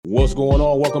What's going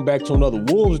on? Welcome back to another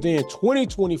Wolves Den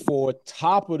 2024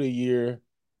 top of the year.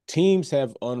 Teams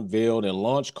have unveiled and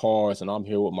launched cars, and I'm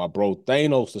here with my bro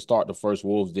Thanos to start the first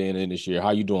Wolves Den in this year.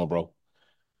 How you doing, bro?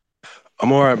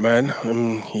 I'm all right, man.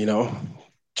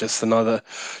 Just another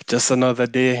just another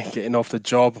day getting off the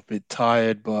job, a bit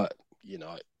tired, but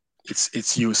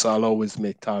it's you, so I'll always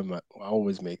make time. I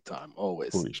always make time,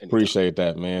 always, anytime. Appreciate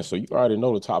that, man. So you already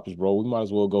know the topics, bro. We might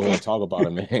as well go ahead and talk about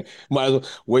it, man. Might as well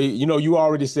wait. You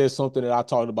already said something that I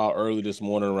talked about early this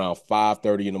morning around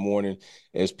 5:30 in the morning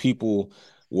as people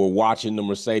were watching the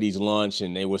Mercedes launch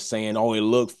and they were saying, oh, it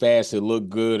looked fast, it looked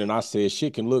good. And I said,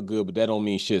 shit can look good, but that don't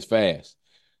mean shit's fast.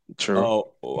 True.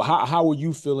 Uh, how are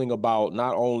you feeling about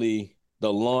not only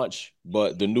the launch,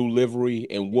 but the new livery,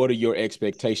 and what are your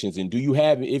expectations? And do you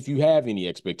have, if you have any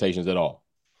expectations at all?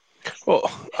 Well,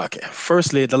 okay.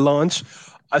 Firstly, the launch.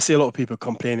 I see a lot of people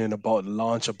complaining about the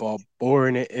launch, about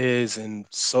boring it is, and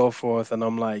so forth. And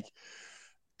I'm like,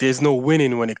 there's no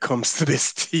winning when it comes to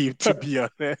this team, to be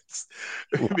honest.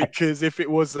 Right. Because if it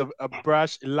was a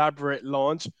brash, elaborate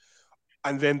launch,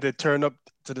 and then they turn up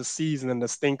to the season and they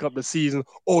stink up the season.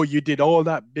 Oh, you did all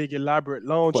that big elaborate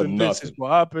launch, For and this is nothing.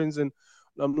 what happens. And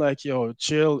I'm like, yo,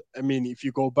 chill. I mean, if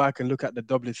you go back and look at the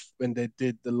W when they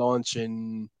did the launch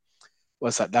in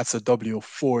what's that? That's a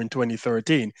W4 in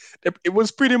 2013. It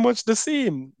was pretty much the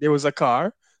same. There was a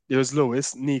car, there was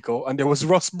Lewis, Nico, and there was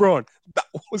Ross Brawn. That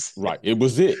was it. Right. It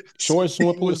was it. Short and It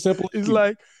simple, was. simple and It's cute.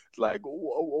 like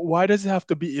why does it have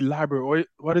to be elaborate?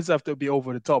 Why does it have to be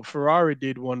over the top? Ferrari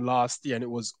did one last year and it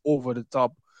was over the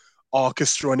top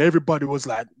orchestra, and everybody was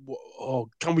like, "Oh,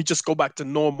 can we just go back to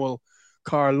normal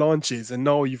car launches?" And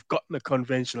now you've gotten a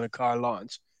conventional car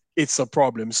launch. It's a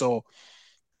problem. So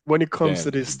when it comes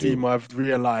to Damn if you this team, do. I've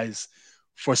realized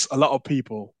for a lot of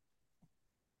people,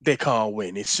 they can't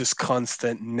win. It's just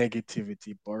constant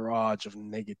negativity, barrage of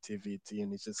negativity,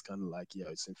 and it's just kind of like, yeah,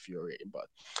 it's infuriating. But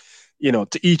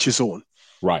to each his own.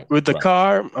 Right. With the Right.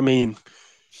 car, I mean,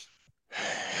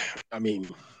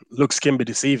 looks can be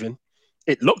deceiving.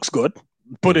 It looks good.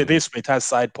 Put it Hmm. this way, it has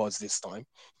side pods this time.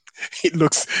 It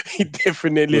looks, it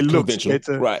definitely Look looks conventional.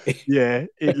 better. Right. Yeah,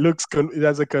 it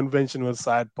has a conventional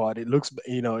side pod. It looks,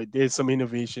 there's some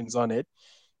innovations on it.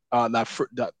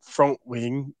 That front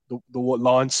wing, the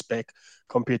launch spec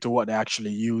compared to what they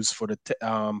actually use for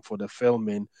for the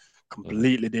filming, Mhm.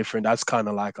 completely different. That's kind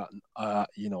of like I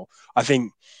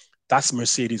think that's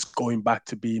Mercedes going back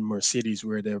to being Mercedes,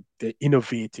 where they're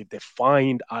innovative, they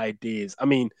find ideas. I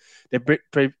mean, they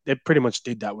pretty much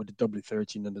did that with the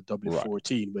W13 and the Right.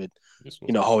 W14 with This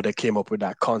was how they came up with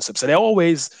that concept. So they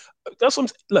always that's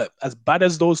what look, as bad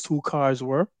as those two cars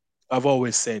were, I've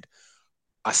always said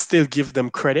I still give them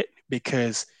credit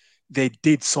because they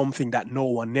did something that no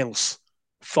one else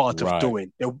thought of right.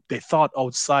 doing. They thought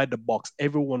outside the box.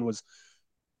 Everyone was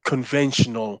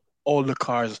conventional. All the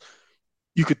cars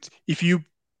you could, if you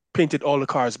painted all the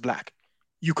cars black,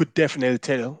 you could definitely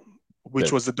tell which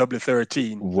That was the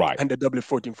W13 right. and the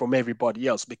W14 from everybody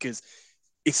else because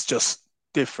it's just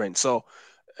different. So,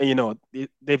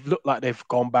 they've looked like they've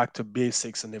gone back to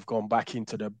basics and they've gone back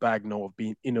into the bag now of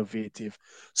being innovative.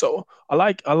 So I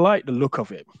like the look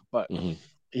of it, but Hmm.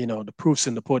 the proof's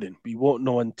in the pudding. We won't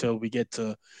know until we get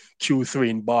to Q3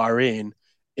 in Bahrain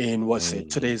in what's it?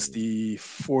 Today's Hmm. the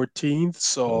 14th,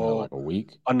 So we have so like a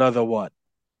week. another what?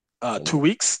 2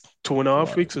 weeks, two and a half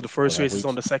Right. weeks. So the Two and first a half race is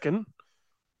on weeks. the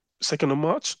second of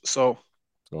March. So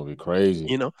It's gonna be crazy.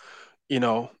 you know, you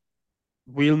know,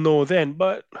 we'll know then.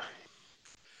 But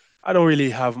I don't really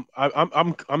have.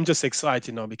 I'm just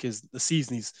excited now because the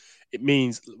season is. It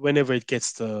means whenever it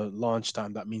gets to launch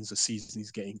time, that means the season is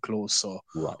getting close. So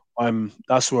Right.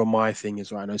 That's where my thing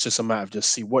is right now. It's just a matter of just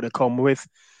see what they come with.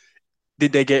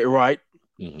 Did they get it right?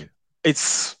 Hmm.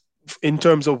 It's in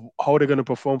terms of how they're going to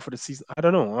perform for the season. I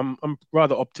don't know. I'm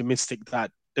rather optimistic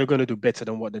that they're going to do better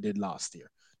than what they did last year,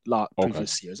 Okay.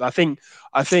 previous years. I think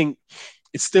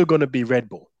it's still going to be Red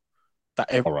Bull.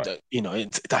 All right.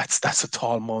 That's a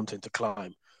tall mountain to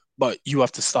climb, but you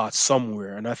have to start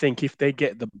somewhere. And I think if they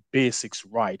get the basics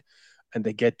right and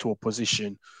they get to a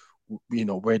position,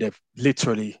 where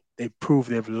they've proved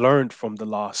they've learned from the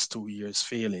last 2 years'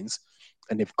 failings,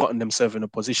 and they've gotten themselves in a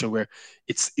position where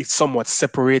it somewhat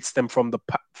separates them from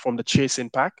the chasing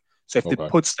pack. So Okay.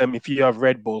 if you have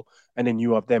Red Bull and then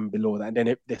you have them below that, and then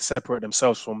if they separate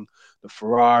themselves from the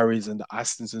Ferraris and the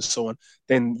Astons and so on,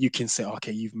 then you can say,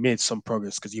 okay, you've made some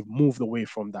progress because you've moved away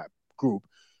from that group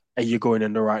and you're going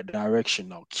in the right direction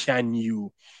now. Can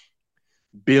you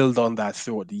build on that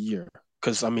throughout the year?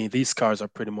 Because I mean, these cars are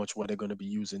pretty much what they're going to be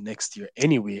using next year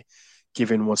anyway,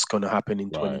 given what's going to happen in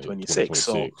Right. 2026.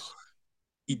 So 2026.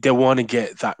 they want to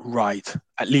get that right.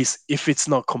 At least if it's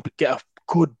not complete, get a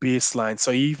good baseline.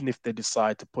 So even if they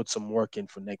decide to put some work in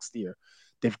for next year,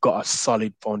 they've got a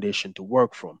solid foundation to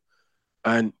work from.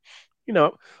 And you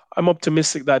know, I'm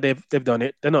optimistic that they've done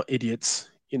it. They're not idiots.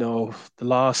 The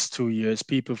last 2 years,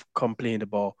 people have complained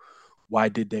about why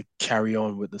did they carry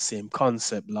on with the same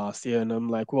concept last year, and I'm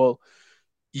like, well,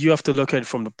 you have to look at it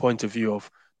from the point of view of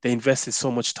they invested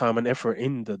so much time and effort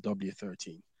in the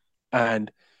W13, and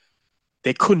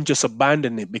they couldn't just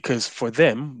abandon it because for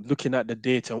them, looking at the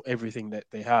data and everything that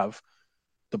they have,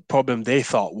 the problem they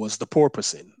thought was the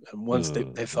porpoising. And once they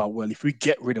Hmm. thought, well, if we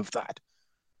get rid of that,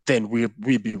 then we'll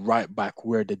be right back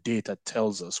where the data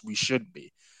tells us we should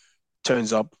be.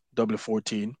 Turns up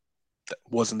W14 that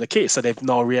wasn't the case. So they've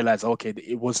now realized, okay,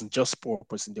 it wasn't just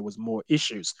porpoising, there was more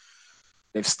issues.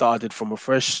 They've started from a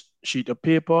fresh sheet of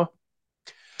paper.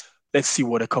 Let's see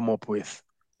what they come up with.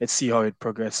 Let's see how it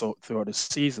progresses throughout the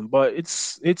season. But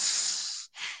it's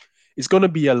going to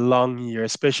be a long year,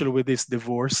 especially with this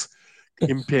divorce,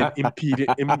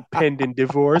 impending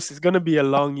divorce. It's going to be a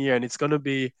long year, and it's going to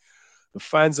be the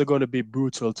fans are going to be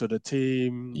brutal to the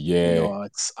team. Yeah.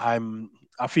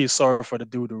 I feel sorry for the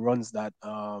dude who runs that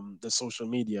the social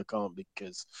media account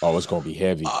because Oh, it's gonna be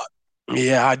heavy. uh,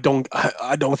 yeah, I don't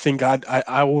think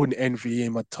I wouldn't envy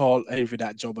him at all, envy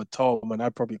that job at all, man.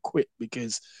 I'd probably quit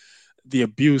because the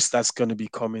abuse that's going to be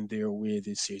coming their way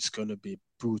this year is going to be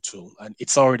brutal, and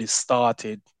it's already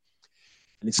started,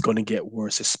 and it's going to get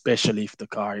worse, especially if the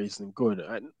car isn't good.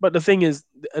 But the thing is,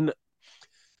 and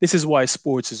this is why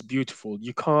sports is beautiful.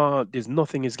 You can't. There's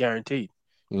nothing is guaranteed.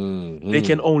 They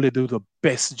can Hmm. only do the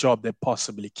best job they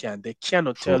possibly can. They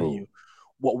cannot tell True. you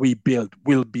what we build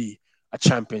will be a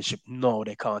championship. No,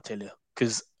 they can't tell you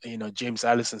because James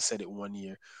Allison said it one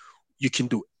year. You can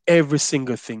do every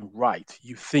single thing right.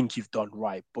 You think you've done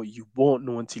right, but you won't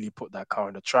know until you put that car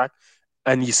on the track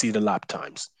and you see the lap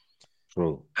times.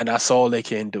 True. And that's all they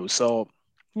can do. So,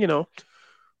 you know,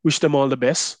 wish them all the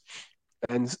best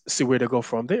and see where they go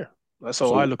from there. That's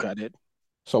how I So look at it.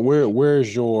 So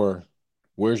where's your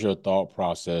thought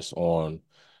process on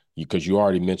because you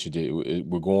already mentioned it.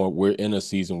 We're in a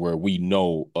season where we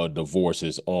know a divorce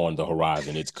is on the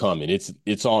horizon. It's coming. It's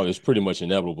pretty much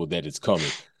inevitable that it's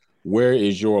coming. Where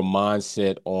is your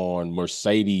mindset on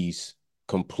Mercedes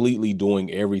completely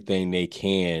doing everything they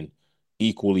can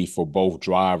equally for both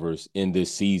drivers in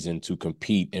this season to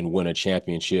compete and win a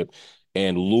championship?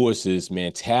 And Lewis's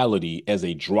mentality as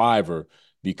a driver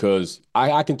because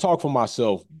I can talk for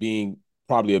myself being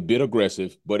probably a bit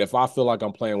aggressive, but if I feel like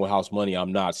I'm playing with house money,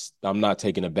 I'm not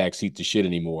taking a back seat to shit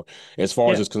anymore. As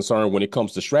far as Yeah. it's concerned, when it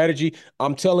comes to strategy,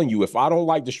 I'm telling you, if I don't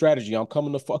like the strategy, I'm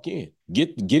coming the fuck in.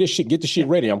 Get the shit Yeah.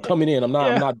 ready. I'm coming in. I'm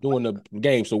Yeah. not doing the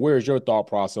game. So where's your thought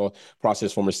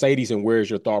process for Mercedes, and where's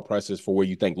your thought process for where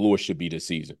you think Lewis should be this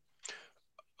season?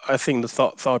 I think the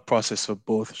thought process for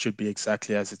both should be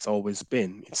exactly as it's always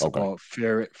been. It's Okay. about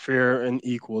fair and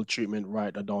equal treatment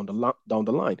right down the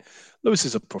line. Lewis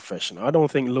is a professional. I don't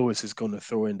think Lewis is going to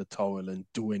throw in the towel and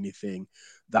do anything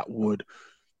that would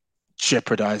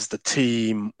jeopardize the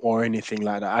team or anything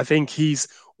like that. I think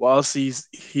whilst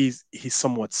he's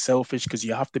somewhat selfish because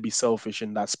you have to be selfish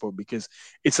in that sport because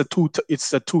it's a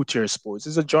two-tier sports.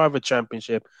 It's a driver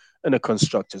championship and a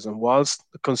constructors. And whilst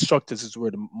the constructors is where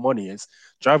the money is,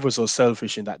 drivers are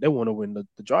selfish in that they want to win the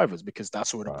drivers because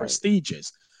that's where the Right. prestige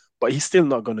is. But he's still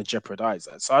not going to jeopardize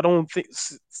that. So I don't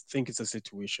think it's a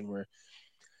situation where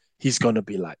he's gonna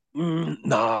be like,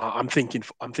 nah, I'm thinking,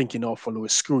 oh, for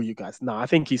Lewis, screw you guys. Nah, I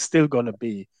think he's still gonna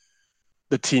be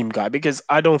the team guy because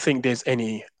I don't think there's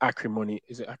any acrimony.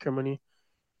 Is it acrimony?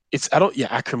 I don't, yeah,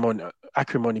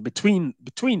 acrimony between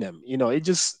them. It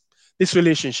just this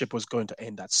relationship was going to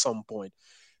end at some point.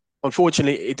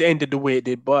 Unfortunately, it ended the way it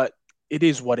did, but it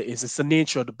is what it is. It's the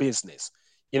nature of the business.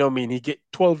 You know what I mean? He get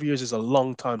 12 years is a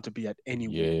long time to be at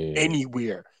Yeah.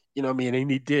 anywhere. You know what I mean?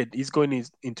 And he did. He's going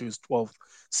into his 12th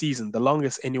season. The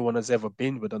longest anyone has ever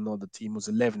been with another team was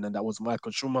 11, and that was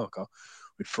Michael Schumacher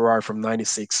with Ferrari from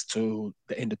 96 to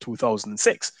the end of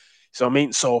 2006. So I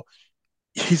mean, so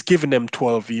he's given them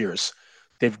 12 years.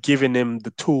 They've given him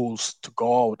the tools to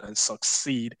go out and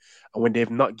succeed. And when they've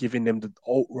not given him the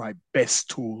outright best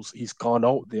tools, he's gone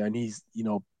out there and he's,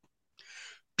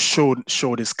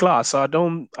 showed his class. So I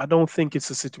don't think it's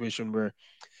a situation where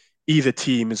either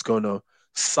team is gonna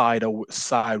side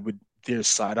with their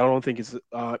side. I don't think it's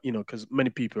because many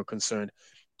people are concerned,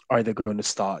 are they going to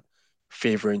start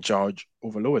favoring George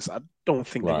over Lewis? I don't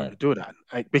think they're going Right. to do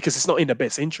that because it's not in their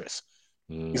best interest.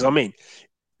 You know what I Mm. mean?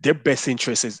 Their best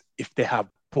interest is if they have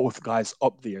both guys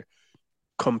up there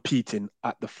competing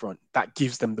at the front. That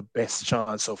gives them the best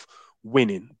chance of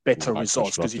winning, better Right.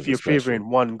 results. Because if Constructive, you're especially. favoring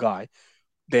one guy,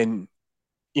 then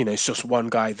it's just one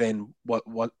guy. Then what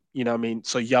what I mean?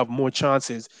 So you have more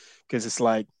chances because it's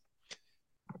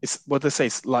what they say.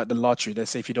 It's like the lottery. They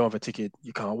say if you don't have a ticket,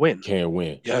 you can't win. Can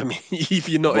win. Yeah, I mean, if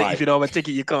you Right. don't have a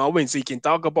ticket, you can't win. So you can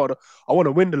talk about, I want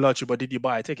to win the lottery, but did you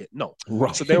buy a ticket? No. So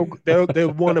Right.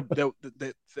 they'll want to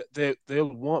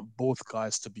they'll want both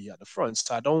guys to be at the front.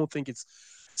 So I don't think it's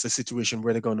a situation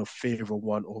where they're going to favor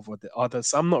one over the other.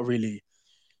 So I'm not really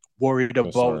worried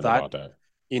about Concerned that, about that.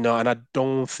 and I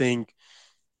don't think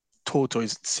Toto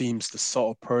seems the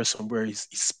sort of person where he's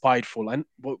spiteful. And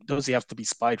what does he have to be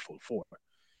spiteful for?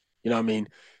 You know what I mean?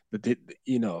 The,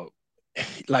 you know,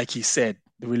 like he said,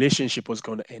 the relationship was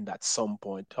going to end at some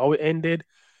point. How it ended,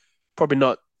 probably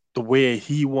not the way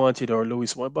he wanted or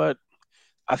Lewis wanted, but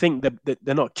I think that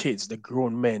they're not kids, they're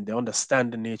grown men. They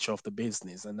understand the nature of the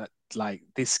business, and that like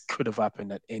this could have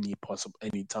happened at any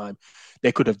time.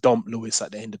 They could have dumped Lewis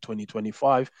at the end of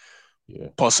 2025, Yeah.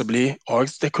 possibly, or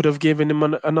they could have given him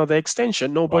another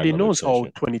extension. Right. Nobody Another knows how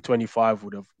extension. 2025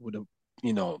 would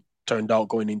have turned out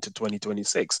going into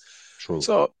 2026. True.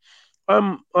 So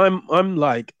I'm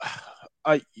like,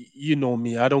 you know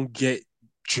me, I don't get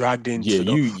dragged Yeah. into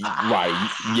the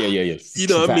Right. Yeah. Yeah.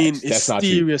 Yeah. what I mean, Facts. That's not you.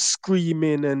 hysteria,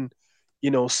 screaming, and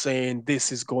saying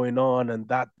this is going on and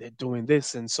that they're doing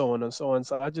this and so on and so on.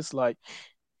 So I just like,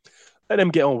 let them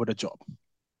get on with the job.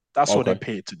 That's what they're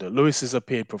Okay. paid to do. Lewis is a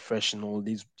paid professional.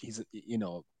 He's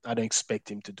I don't expect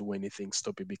him to do anything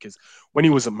stupid because when he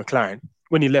was at McLaren,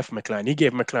 when he left McLaren, he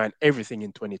gave McLaren everything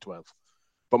in 2012,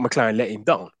 but McLaren let him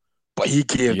down. But he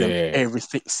gave them Yeah. every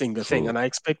single thing, and True. I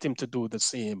expect him to do the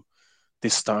same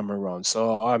this time around.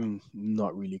 So I'm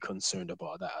not really concerned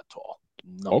about that at all.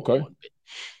 Not Okay. one bit.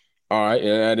 All right, and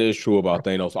that is true about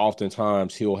Thanos.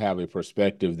 Oftentimes he'll have a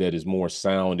perspective that is more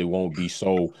sound. It won't be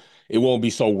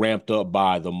so ramped up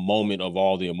by the moment of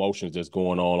all the emotions that's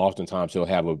going on. Oftentimes he'll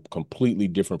have a completely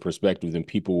different perspective than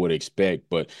people would expect.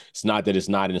 But it's not that it's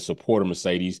not in support of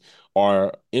Mercedes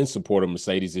or in support of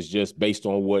Mercedes. It's just based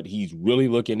on what he's really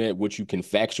looking at, what you can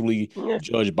factually Yeah,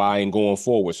 judge by and going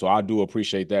forward. So I do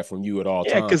appreciate that from you at all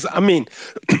yeah. Because times. I mean,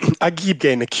 I keep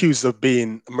getting accused of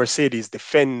being a Mercedes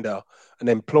defender, an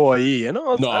employee, and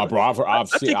all. No, bro, I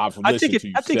take I've I take listened it to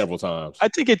you I take several times. I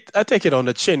take it I take it on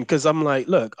the chin because I'm like,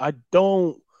 look, I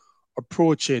don't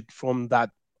approach it from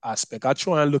that aspect. I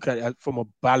try and look at it from a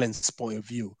balanced point of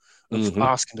view of Hmm.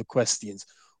 asking the questions.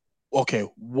 Okay,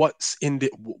 what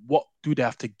do they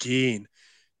have to gain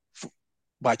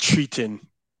by treating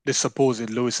the supposed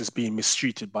Lewis as being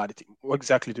mistreated by the team? What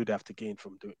exactly do they have to gain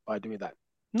by doing that?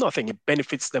 Nothing. It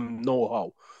benefits them no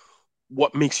how.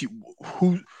 What makes you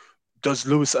who does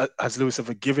Lewis has Lewis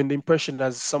ever given the impression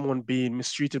as someone being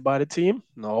mistreated by the team?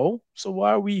 No. So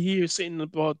why are we here sitting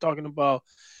about talking about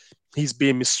he's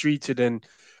being mistreated and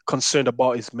concerned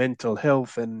about his mental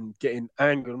health and getting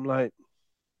angry? I'm like,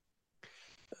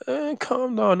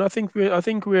 calm down. I think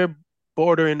we're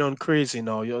bordering on crazy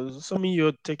now. Some of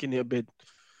you're taking it a bit.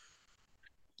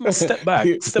 Step back,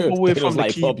 step away Thanos from the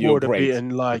like pump your keyboard a bit, brakes.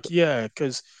 and like, yeah,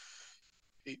 because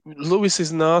Lewis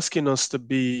isn't asking us to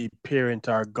be parent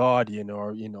or guardian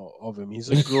or of him. He's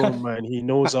a grown man. He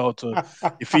knows how to.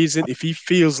 If he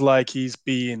feels like he's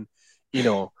being, you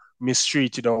know,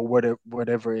 mistreated or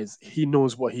whatever it is, he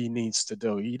knows what he needs to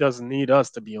do. He doesn't need us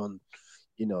to be on,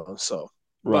 So,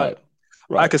 but Right.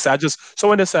 like Right. I said, so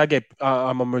when they say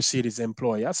I'm a Mercedes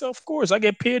employee, I said, of course, I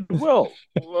get paid well.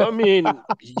 I mean,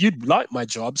 you'd like my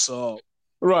job, so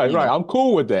Right, you right. know, I'm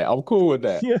cool with that. I'm cool with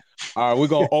that. yeah. All right, we're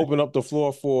gonna open up the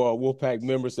floor for Wolfpack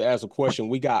members to ask a question.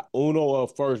 We got Uno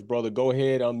up first, brother. Go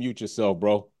ahead, unmute yourself,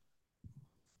 bro.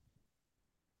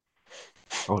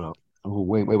 Hold up. Oh,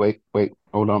 wait.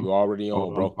 Hold on. You already Hold on,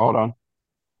 on. bro. Hold on.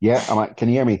 Yeah, can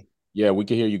you hear me? Yeah, we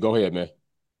can hear you. Go ahead, man.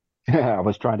 I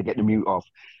was trying to get the mute off.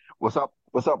 What's up?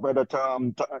 What's up, brother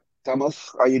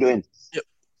Thomas? How you doing? Yep.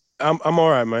 I'm all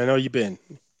right, man. How you been?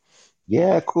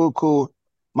 Yeah, cool.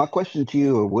 My question to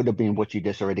you would have been what you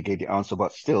just already gave the answer,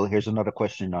 but still, here's another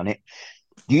question on it.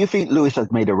 Do you think Lewis has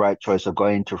made the right choice of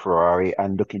going to Ferrari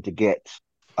and looking to get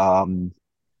um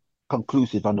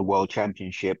conclusive on the world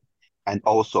championship and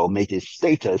also make his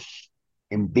status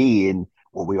in being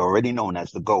what we already known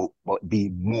as the GOAT, but be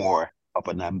more of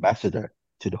an ambassador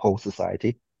to the whole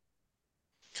society?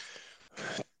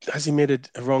 Has he made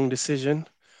a wrong decision?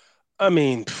 I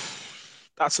mean,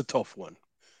 that's a tough one.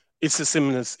 It's a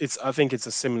similar. It's I think it's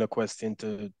a similar question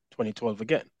to 2012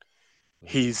 again.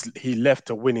 Mhm. He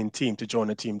left a winning team to join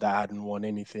a team that hadn't won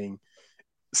anything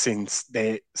since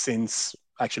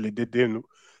actually they didn't.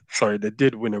 Sorry, they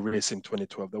did win a race in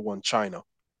 2012. They won China,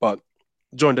 but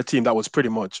joined a team that was pretty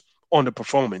much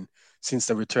underperforming since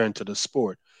the return to the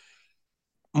sport.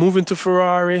 Moving to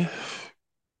Ferrari,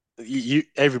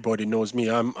 everybody knows me.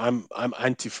 I'm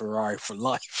anti-Ferrari for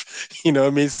life. You know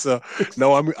what I mean? So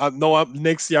no,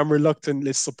 next year I'm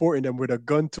reluctantly supporting them with a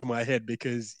gun to my head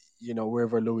because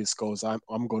wherever Lewis goes,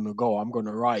 I'm gonna go. I'm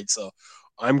gonna ride. So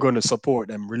I'm gonna support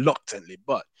them reluctantly.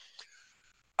 But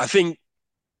I think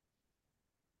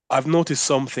I've noticed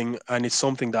something, and it's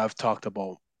something that I've talked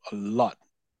about a lot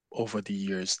over the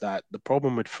years, that the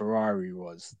problem with Ferrari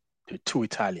was they're too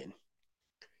Italian.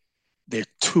 They're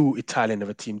too Italian of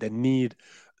a team. They need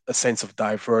a sense of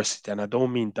diversity, and I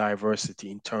don't mean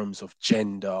diversity in terms of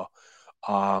gender,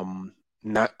 or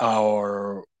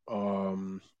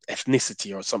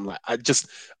ethnicity or something like.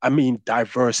 I mean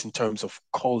diverse in terms of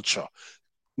culture.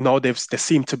 Now they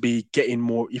seem to be getting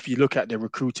more. If you look at the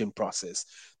recruiting process,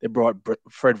 they brought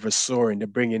Fred Vasseur, and they're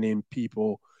bringing in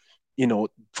people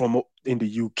from in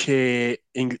the UK.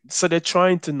 So they're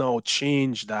trying to now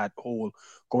change that whole,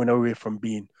 going away from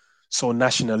being so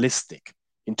nationalistic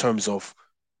in terms of,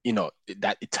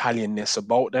 that Italianness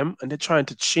about them, and they're trying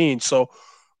to change. So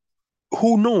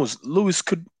who knows? Lewis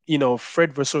could,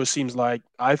 Fred Vasseur seems like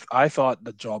I thought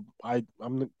the job. I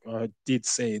did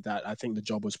say that I think the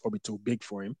job was probably too big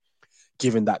for him,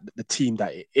 given that the team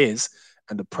that it is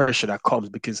and the pressure that comes,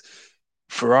 because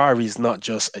Ferrari is not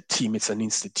just a team; it's an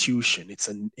institution. It's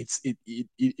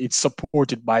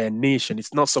supported by a nation.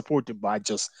 It's not supported by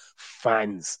just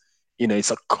fans.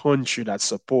 It's a country that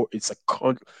support. It's a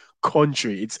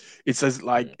country. It's as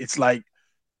like Yeah. it's like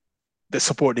they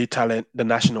support the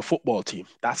national football team.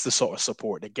 That's the sort of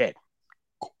support they get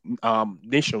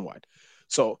nationwide.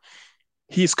 So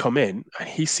he's come in and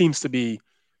he seems to be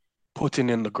putting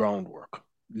in the groundwork,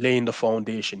 laying the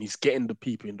foundation. He's getting the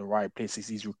people in the right places.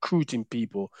 He's recruiting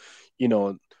people. You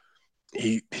know,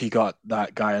 he got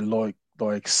that guy I can't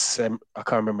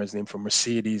remember his name, from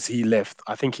Mercedes. He left.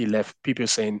 I think he left. People are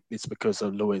saying it's because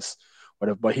of Lewis,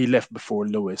 whatever. But he left before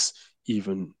Lewis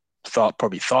even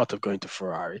probably thought of going to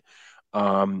Ferrari.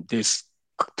 This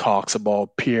talks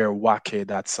about Pierre Wake.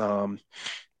 That's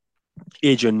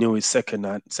Adrian Newey's second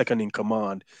in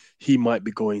command. He might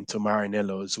be going to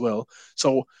Maranello as well.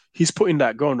 So he's putting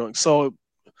that groundwork. So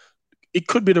it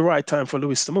could be the right time for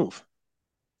Lewis to move.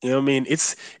 You know what I mean?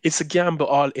 It's a gamble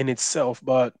all in itself,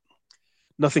 but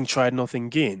nothing tried, nothing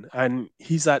gained. And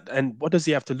what does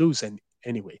he have to lose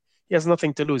anyway? He has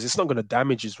nothing to lose. It's not going to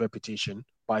damage his reputation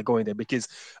by going there, because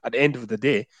at the end of the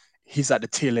day, he's at the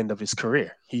tail end of his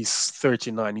career. He's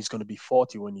 39. He's going to be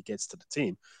 40 when he gets to the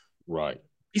team. Right.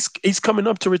 He's coming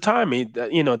up to retirement.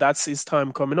 That's his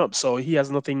time coming up. So he has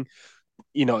nothing.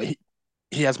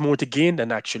 He has more to gain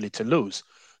than actually to lose.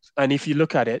 And if you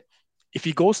look at it, if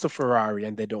he goes to Ferrari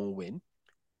and they don't win,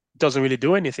 it doesn't really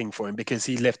do anything for him, because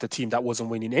he left a team that wasn't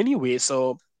winning anyway.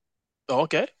 So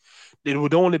okay, it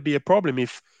would only be a problem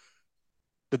if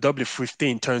the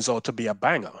W15 turns out to be a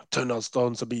banger, turns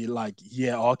out to be like,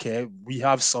 yeah, okay, we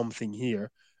have something here,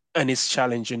 and it's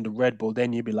challenging the Red Bull.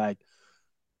 Then you'd be like,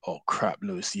 oh crap,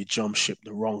 Lewis, you jumped ship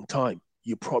the wrong time.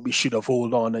 You probably should have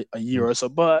hold on a year or so.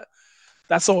 But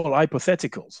that's all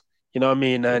hypotheticals. You know what I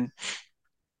mean? Yeah. And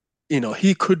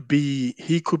he could be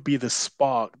the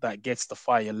spark that gets the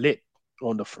fire lit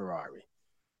on the Ferrari,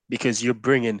 because you're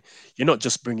not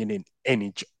just bringing in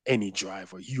any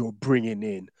driver. You're bringing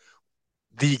in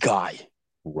the guy,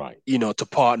 Right. to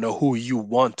partner who you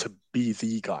want to be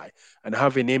the guy, and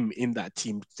having him in that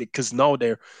team, because now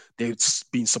they're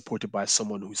being supported by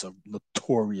someone who's a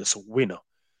notorious winner,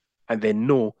 and they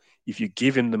know if you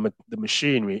give him the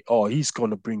machinery, oh, he's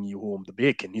going to bring you home the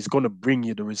bacon. He's going to bring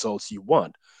you the results you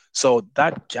want. So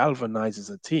that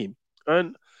galvanizes a team.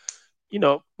 And,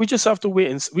 we just have to wait,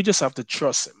 and we just have to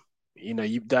trust him.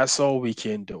 That's all we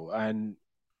can do. And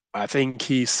I think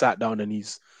he sat down and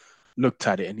he's looked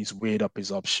at it and he's weighed up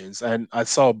his options. And I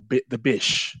saw the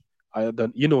Bish. I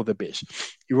don't, the Bish.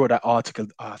 He wrote that article.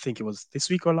 I think it was this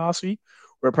week or last week,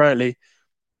 where apparently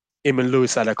him and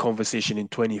Lewis had a conversation in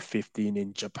 2015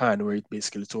 in Japan, where he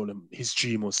basically told him his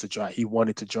dream was to drive. He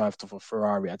wanted to drive to a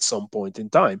Ferrari at some point in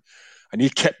time, and he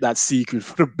kept that secret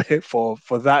for the bit for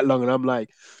that long. And I'm like,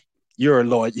 you're a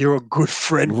lord, you're a good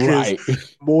friend, because Right.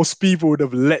 most people would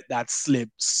have let that slip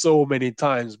so many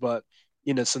times. But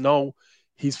so now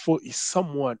he's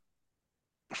somewhat.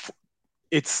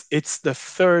 It's the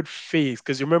third phase,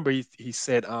 because you remember he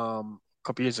said a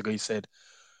couple years ago, he said,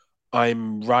 I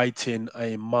think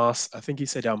he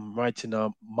said, I'm writing a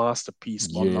masterpiece,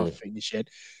 but I'm not Yeah. finished yet.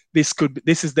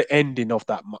 This is the ending of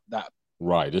that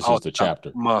Right. This is out the that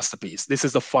chapter. masterpiece. This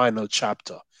is the final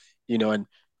chapter, and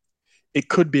it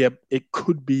could be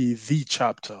the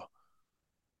chapter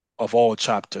of all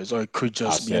chapters, or it could I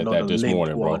just be said another that this limp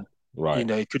morning, one. bro. Right.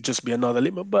 It could just be another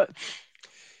limit. But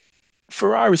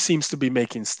Ferrari seems to be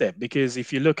making step because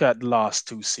if you look at the last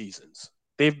 2 seasons,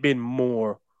 they've been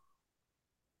more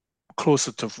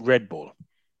closer to Red Bull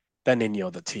than any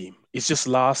other team. It's just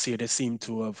last year they seem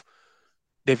to have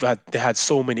they had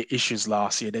so many issues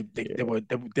last year. Yeah.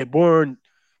 They weren't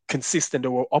consistent. They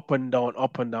were up and down,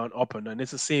 up and down, up and down.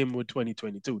 It's the same with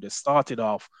 2022. They started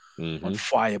off on Hmm.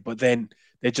 fire, but then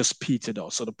they just petered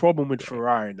out. So the problem with Right.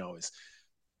 Ferrari now is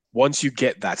once you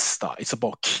get that start, it's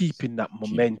about keeping that Keep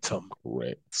momentum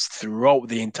correct. throughout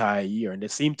the entire year. And they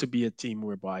seem to be a team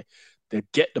whereby they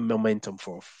get the momentum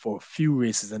for a few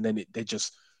races and then they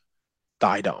just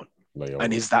die down. Lay And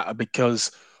over. is that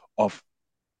because of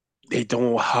they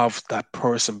don't have that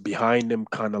person behind them,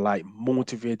 kind of like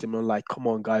motivate them and like, come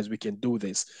on, guys, we can do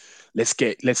this.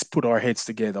 Let's put our heads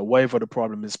together. Whatever the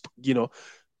problem is,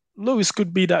 Lewis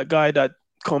could be that guy that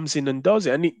comes in and does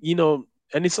it, and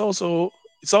and it's also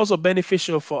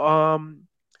beneficial for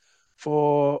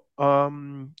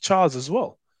Charles as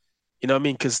well. You know what I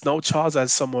mean? Because now Charles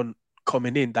has someone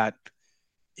coming in that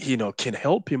can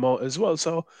help him out as well.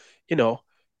 So, you know,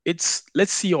 it's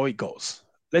let's see how it goes.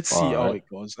 Let's see All how right. it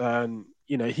goes. And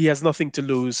he has nothing to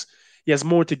lose. He has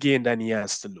more to gain than he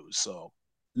has to lose. So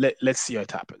let's see how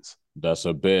it happens. That's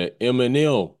a bet.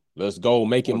 Eminem. Let's go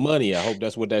making Well, money. I hope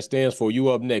that's what that stands for. You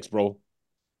up next, bro.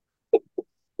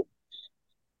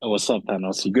 Oh, what's up,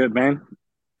 Thanos? You good, man?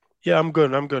 yeah, I'm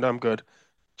good. I'm good. I'm good.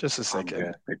 Just a I'm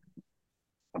second. good.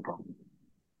 No problem.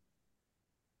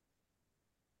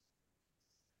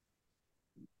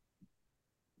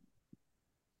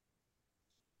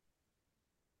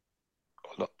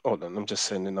 Hold on. I'm just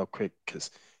sending out quick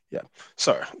because yeah.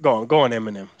 Sorry. Go on,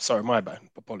 Eminem. Sorry, my bad.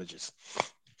 Apologies.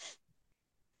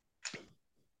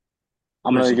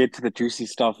 I'm Where's gonna he? get to the juicy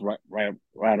stuff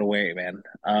right away, man.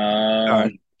 All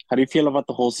right. How do you feel about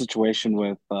the whole situation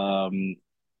with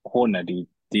Horner?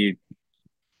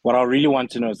 What I really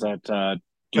want to know is that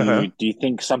Uh-huh. do you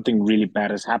think something really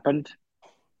bad has happened?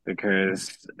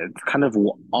 Because it's kind of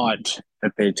odd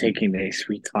that they're taking their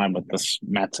sweet time with this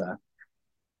matter,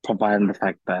 providing the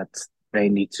fact that they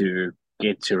need to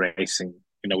get to racing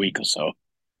in a week or so.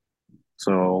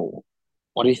 So,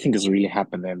 what do you think has really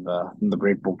happened in the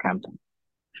Red Bull camp?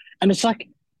 And it's like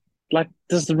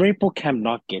does the Red Bull camp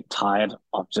not get tired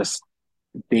of just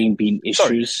being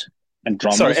Sorry. issues and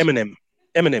Sorry, dramas? Eminem.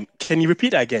 Eminem, can you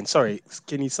repeat that again? Sorry.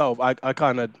 Can you solve? I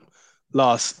kind of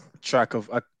lost track of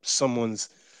someone's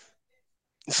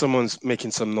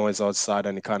making some noise outside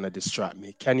and it kind of distract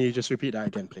me. Can you just repeat that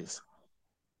again, please?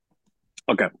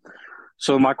 Okay.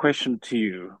 So my question to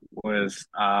you was,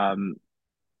 I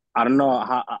don't know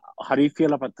how do you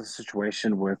feel about the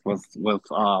situation with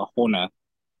Horner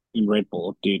in Red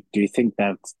Bull? Do you think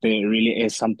that there really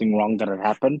is something wrong that had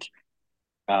happened?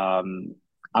 Um,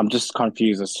 I'm just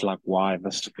confused as to like why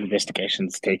this investigation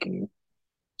is taking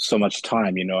so much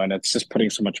time, and it's just putting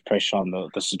so much pressure on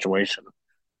the situation.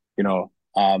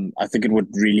 I think it would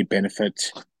really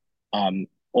benefit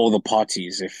all the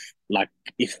parties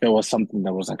if there was something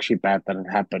that was actually bad that had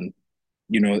happened,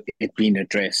 it being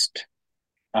addressed,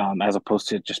 as opposed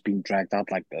to it just being dragged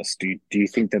out like this. Do you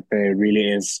think that there really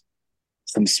is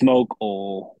some smoke,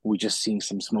 or we're just seeing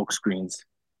some smoke screens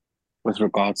with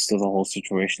regards to the whole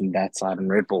situation that side in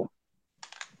Red Bull?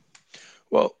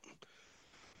 Well,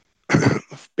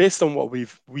 based on what we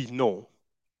know,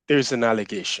 there's an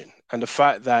allegation, and the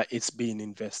fact that it's being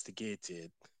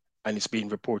investigated and it's being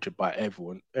reported by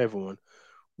everyone,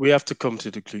 we have to come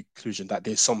to the conclusion that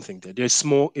there's something there. There's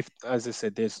smoke. If, as I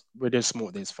said, there's where there's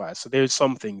smoke, there's fire. So there's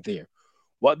something there.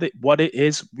 What it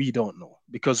is, we don't know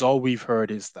because all we've heard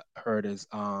is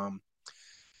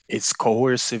it's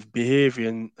coercive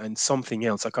behavior and something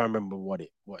else. I can't remember what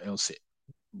else it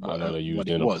I know they what used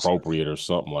it was. inappropriate or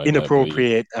something like that, but yeah.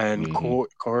 Inappropriate and Hmm.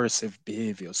 coercive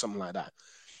behavior, or something like that.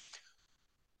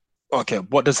 Okay,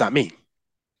 what does that mean?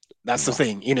 That's the Right.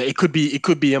 thing. It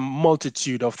could be a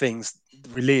multitude of things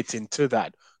relating to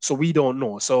that. So we don't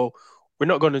know. So we're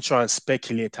not going to try and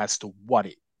speculate as to what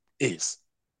it is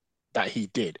that he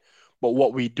did. But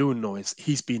what we do know is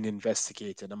he's been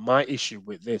investigated. And my issue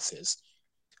with this is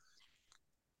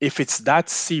if it's that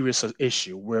serious an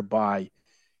issue whereby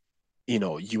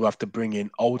you have to bring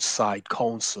in outside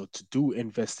counsel to do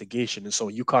investigation, and so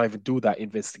you can't even do that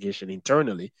investigation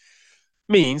internally,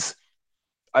 means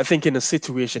I think in a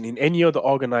situation in any other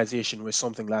organization where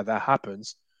something like that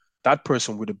happens, that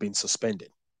person would have been suspended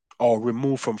or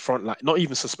removed from frontline. Not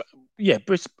even yeah,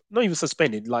 but not even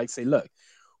suspended. Like say, look,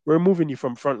 we're removing you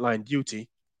from frontline duty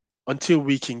until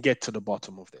we can get to the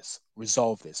bottom of this,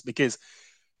 resolve this, because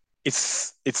it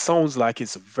sounds like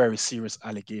it's very serious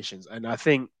allegations, and I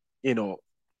think you know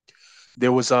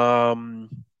there was um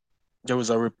there was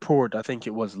a report, I think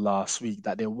it was last week,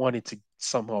 that they wanted to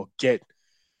somehow get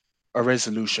a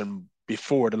resolution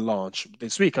before the launch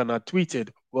this week. And I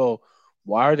tweeted, well,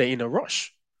 why are they in a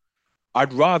rush?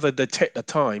 I'd rather they take the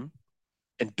time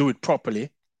and do it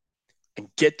properly and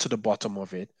get to the bottom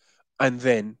of it and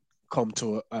then come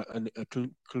to a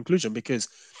conclusion, because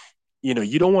you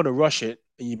don't want to rush it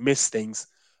and you miss things.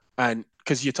 And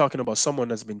because you're talking about someone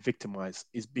that's been victimized,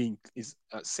 is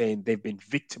saying they've been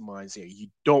victimized here, you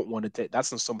don't want to take,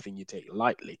 that's not something you take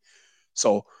lightly.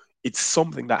 So it's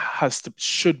something that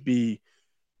should be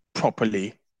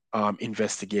properly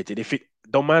investigated. If it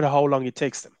don't matter how long it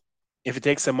takes them, if it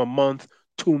takes them a month,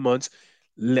 2 months,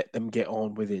 let them get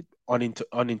on with it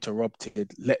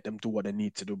uninterrupted. Let them do what they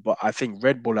need to do. But I think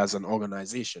Red Bull as an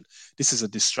organization, this is a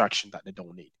distraction that they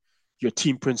don't need. Your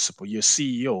team principal, your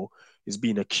CEO is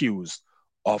being accused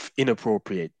of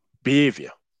inappropriate behavior.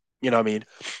 You know what I mean?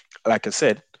 Like I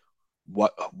said,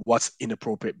 what's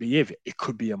inappropriate behavior? It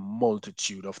could be a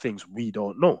multitude of things we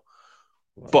don't know.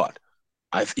 Right. But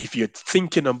if you're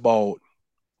thinking about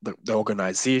the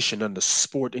organization and the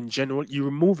sport in general, you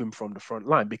remove him from the front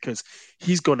line because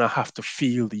he's gonna have to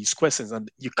feel these questions,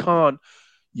 and you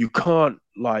can't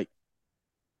like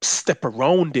step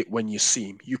around it when you see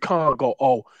him. You can't go,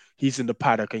 oh, he's in the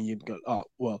paddock, and you go, oh,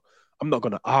 well, I'm not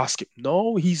gonna ask him.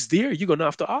 No, he's there. You're gonna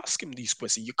have to ask him these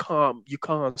questions. You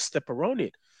can't step around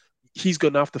it. He's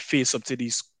gonna have to face up to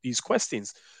these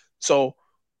questions. So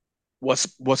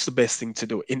what's the best thing to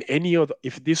do in any other,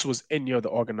 if this was any other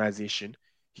organization,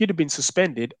 he'd have been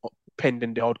suspended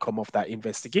pending the outcome of that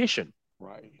investigation.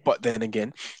 Right. But then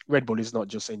again, Red Bull is not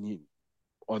just any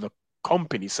other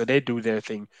company, so they do their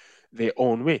thing their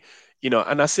own way.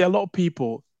 And I see a lot of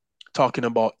people talking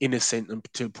about innocent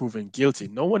until proven guilty.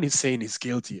 No one is saying he's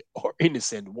guilty or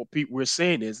innocent. What people we're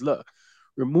saying is, look,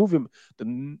 remove him.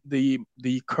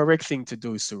 The correct thing to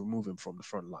do is to remove him from the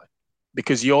front line,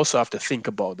 because you also have to think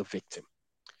about the victim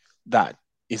that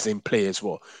is in play as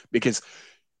well. Because,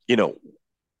 you know,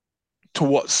 to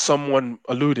what someone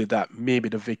alluded, that maybe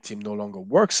the victim no longer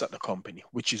works at the company,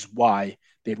 which is why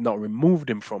they've not removed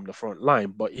him from the front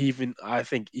line. But even I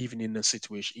think even in a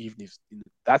situation, even if in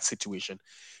that situation,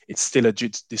 it's still a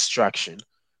distraction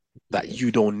that Yeah.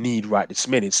 you don't need right this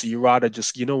minute. So you rather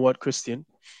just, you know what, Christian,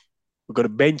 we're gonna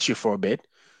bench you for a bit.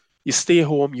 You stay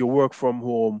home, you work from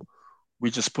home.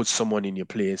 We just put someone in your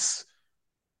place.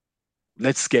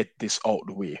 Let's get this out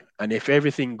the way. And if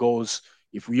everything goes,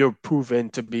 if we are proven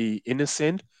to be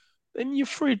innocent, then you're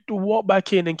free to walk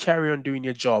back in and carry on doing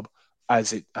your job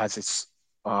as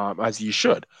you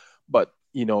should. But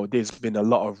there's been a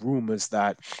lot of rumors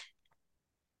that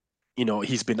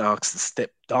he's been asked to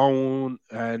step down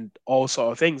and all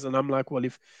sort of things. And I'm like, well,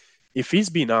 if he's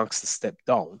been asked to step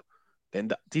down, then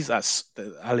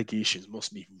the allegations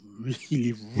must be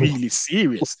really, really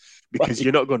serious, because Right.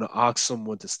 you're not going to ask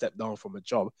someone to step down from a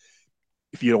job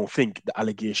if you don't think the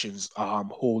allegations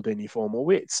hold any form of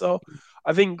weight. So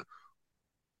I think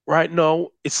right now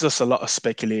it's just a lot of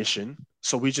speculation.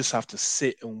 So we just have to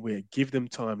sit and wait, give them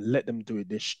time, let them do it.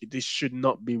 This should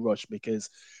not be rushed, because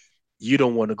you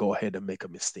don't want to go ahead and make a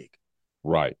mistake.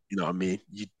 Right. You know what I mean?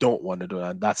 You don't want to do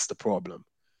that. And that's the problem.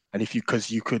 And if you,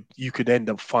 because you could end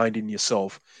up finding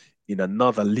yourself in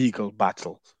another legal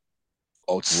battle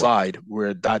Right. outside,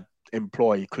 where that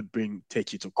employee could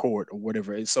take you to court or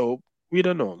whatever. And so we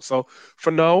don't know. So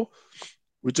for now,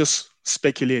 we're just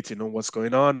speculating on what's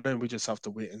going on, and we just have to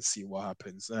wait and see what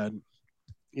happens. And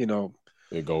you know,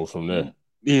 It goes from there.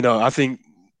 I think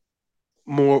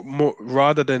more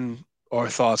rather than our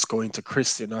thoughts going to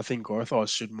Christian, I think our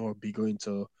thoughts should more be going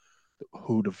to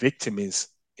who the victim is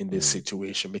in this Mm.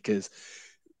 situation, because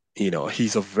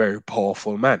he's a very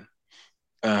powerful man,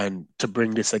 and to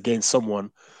bring this against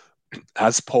someone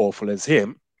as powerful as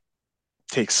him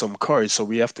takes some courage. So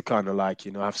we have to kind of like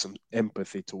have some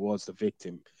empathy towards the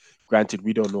victim. Granted,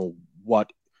 we don't know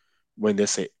what, when they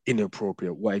say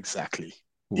inappropriate, what exactly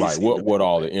Right. is What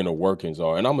all the inappropriate. inner workings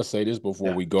are. And I'm gonna say this before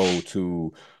Yeah, we go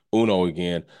to Uno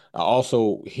again. I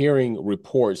also hearing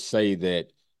reports say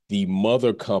that the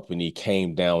mother company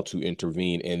came down to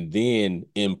intervene and then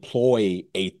employ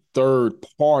a third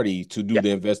party to do yeah, the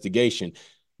investigation.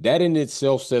 That in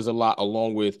itself says a lot,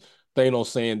 along with Thanos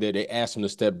saying that they asked him to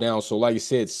step down. So, like you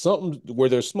said, something where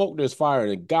there's smoke, there's fire,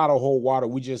 and it gotta hold water.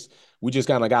 We just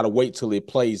kind of gotta wait till it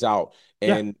plays out.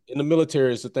 yeah. And in the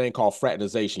military, it's a thing called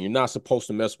fraternization. You're not supposed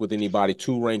to mess with anybody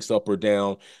two ranks up or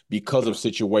down because of Mhm,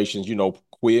 situations,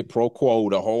 quid pro quo,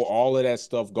 all of that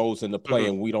stuff goes into play, mhm.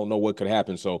 and we don't know what could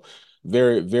happen. So,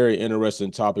 very, very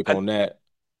interesting topic And on that.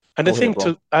 and I Go ahead, think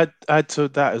bro. to add to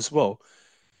that as well,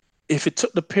 if it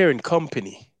took the parent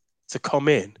company to come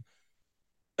in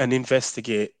and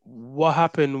investigate what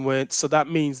happened when. So that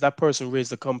means that person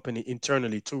raised the company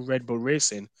internally to Red Bull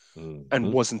Racing and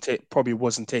Hmm. probably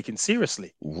wasn't taken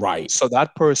seriously. Right. So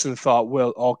that person thought,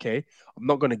 well, okay, I'm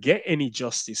not going to get any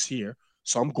justice here,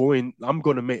 so I'm going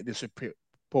to make this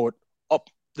report up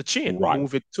the chain, Right.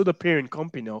 move it to the parent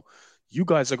company. Now, you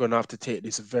guys are going to have to take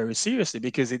this very seriously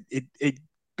because it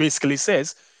basically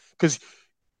says, because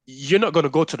you're not going to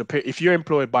go to if you're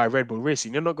employed by Red Bull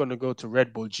Racing, you're not going to go to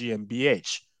Red Bull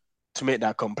GmbH to make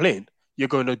that complaint. You're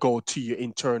going to go to your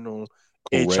internal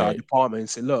HR Correct. department and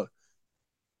say, look,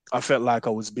 I felt like I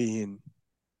was being,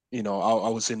 I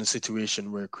was in a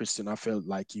situation where Christian, I felt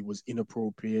like he was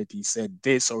inappropriate. He said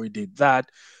this or he did that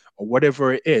or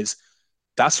whatever it is.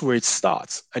 That's where it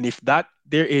starts. And if their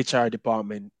HR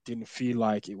department didn't feel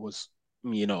like it was,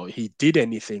 he did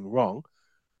anything wrong,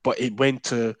 but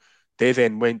they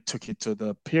then took it to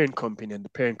the parent company, and the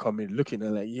parent company looking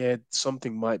at like, yeah,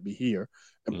 something might be here,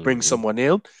 and bring Hmm. someone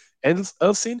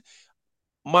else in.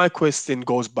 My question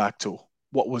goes back to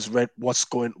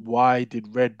why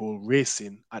did Red Bull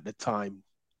Racing at the time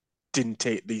didn't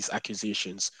take these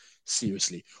accusations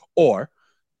seriously? Or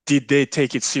did they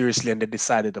take it seriously and they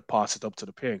decided to pass it up to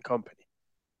the parent company?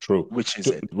 True. Which is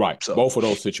it? Right. So, Both of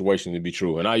those situations would be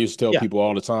true. And I used to tell yeah. people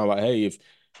all the time, like, hey,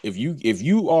 if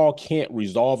you all can't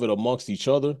resolve it amongst each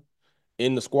other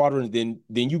in the squadron,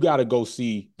 then you got to go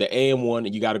see the AM1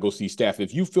 and you got to go see staff.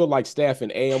 If you feel like staff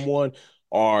and AM1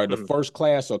 are the Mhm. first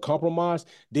class or compromise,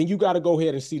 then you got to go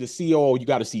ahead and see the COO. You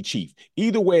got to see chief.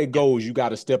 Either way it Yeah. goes, you got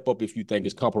to step up if you think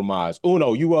it's compromised.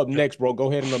 Uno, you up Yep. next, bro. Go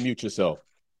ahead and unmute yourself.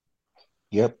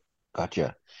 Yep,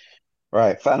 gotcha.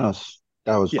 Right, Thanos.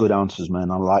 That was Yeah. good answers,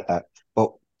 man. I like that.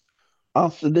 But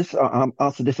answer this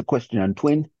a question, and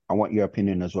Twin, I want your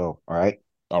opinion as well. All right.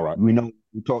 All right. We know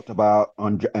we talked about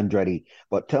Andretti,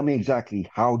 but tell me exactly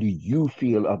how do you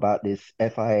feel about this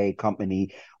FIA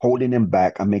company holding him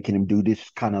back and making him do this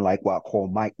kind of like what I call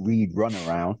Mike Reed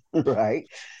runaround, right?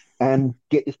 And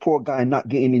get this poor guy not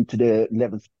getting into the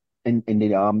 11th in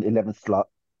the 11th slot.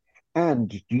 And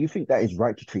do you think that is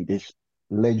right to treat this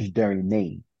legendary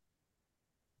name?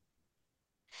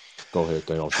 Go ahead,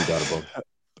 Thanos. You got it, bro.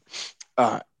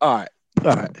 All right. All right.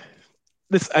 All right.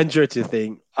 This Andretti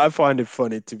thing, I find it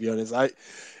funny to be honest.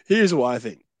 Here's what I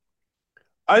think.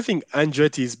 I think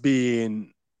Andretti is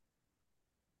being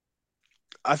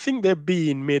I think they're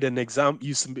being made an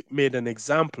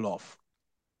example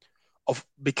of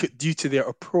because due to their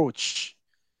approach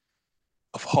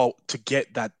of how to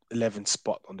get that 11th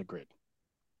spot on the grid.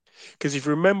 Because if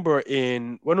you remember,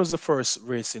 in when was the first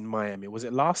race in Miami? Was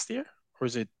it last year or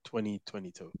is it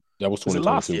 2022? That was Was it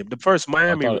last year? 2022. The first I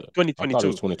Miami thought I thought it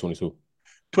was 2022. 2022.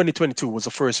 2022 was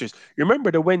the first race. You remember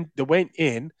they went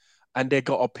in and they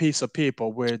got a piece of paper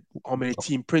where how many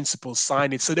team principals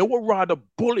signed it. So they were rather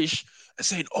bullish and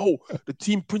saying, "Oh, the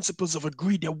team principals have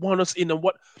agreed they want us in." And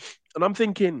what? And I'm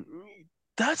thinking,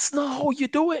 that's not how you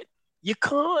do it. You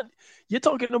can't. You're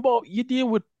talking about you deal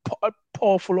with a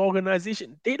powerful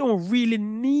organization. They don't really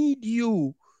need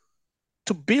you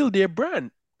to build their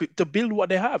brand, to build what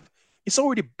they have. It's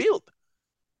already built.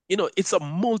 It's a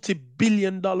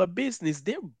multi-billion-dollar business.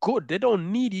 They're good. They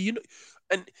don't need you.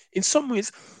 And in some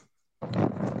ways,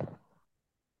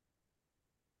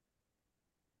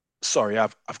 sorry,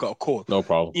 I've got a call. No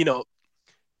problem. You know,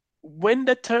 when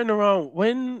the turnaround,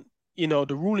 when the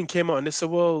ruling came out and they said,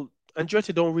 well,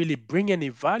 Andretti don't really bring any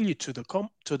value to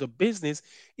the business.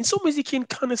 In some ways, you can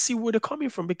kind of see where they're coming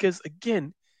from because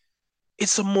again,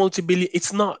 it's a multi-billion.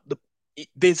 It's not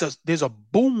there's a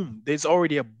boom. There's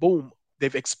already a boom.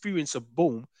 They've experienced a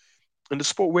boom in the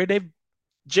sport where they've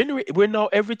where now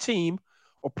every team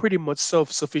are pretty much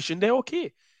self-sufficient. They're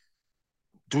okay.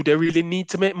 Do they really need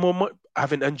to make more money?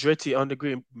 Having Andretti on the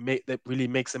grid that really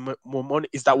makes them more money.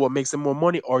 Is that what makes them more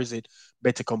money, or is it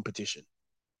better competition?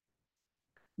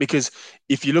 Because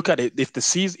if you look at it,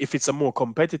 if it's a more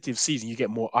competitive season, you get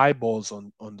more eyeballs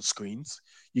on the screens.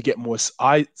 You get more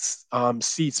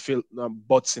seats filled,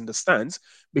 butts in the stands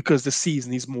because the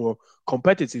season is more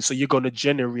competitive. So you're going to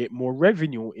generate more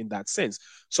revenue in that sense.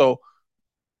 So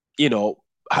you know,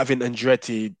 having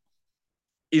Andretti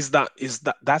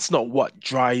that's not what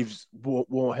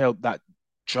won't help that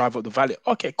drive up the value.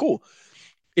 Okay, cool.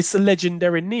 It's a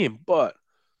legendary name, but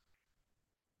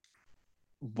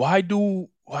why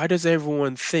does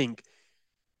everyone think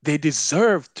they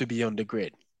deserve to be on the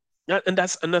grid? And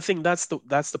I think that's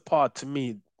the part to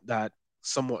me that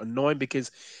somewhat annoying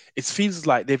because it feels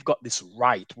like they've got this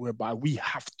right whereby we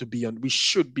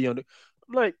should be on.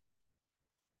 I'm like,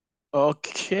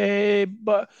 okay,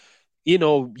 but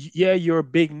yeah, you're a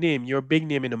big name. You're a big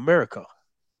name in America.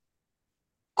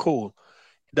 Cool.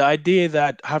 The idea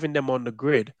that having them on the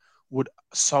grid would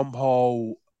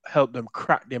somehow help them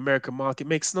crack the American market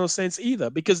makes no sense either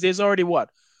because there's already what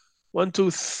one,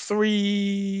 two,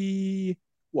 three,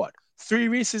 what three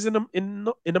races in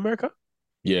America.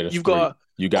 Yeah, that's You've three. got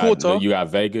quarter, You got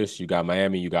Vegas, you got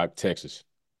Miami, you got Texas,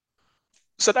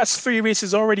 so that's three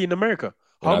races already in America.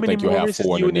 and How I many think you'll more have races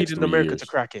four do in the you need next in three America to years.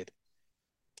 crack it?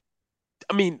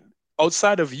 I mean,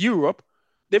 outside of Europe,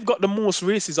 they've got the most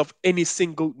races of any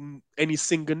single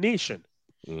nation.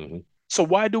 Hmm. So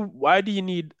why do you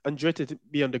need Andretti to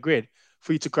be on the grid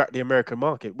for you to crack the American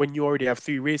market when you already have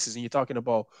three races and you're talking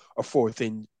about a fourth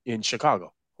in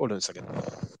Chicago? Hold on a second.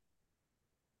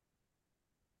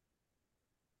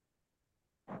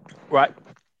 Right.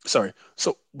 Sorry.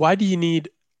 So why do you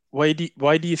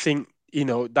think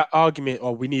that argument?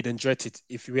 Oh, we need Andretti.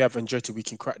 If we have Andretti, we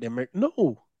can crack the American.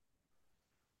 No,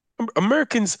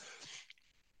 Americans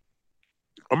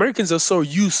Americans are so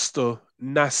used to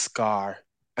NASCAR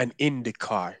and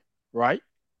IndyCar, right?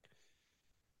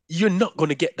 You're not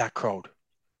gonna get that crowd.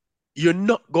 You're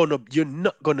not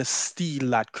gonna steal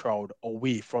that crowd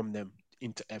away from them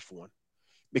into F1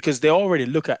 because they already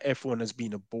look at F1 as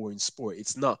being a boring sport.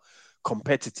 It's not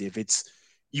competitive. It's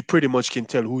you pretty much can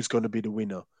tell who's going to be the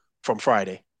winner from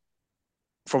Friday,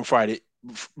 from Friday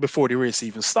before the race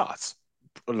even starts,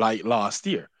 like last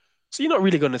year. So you're not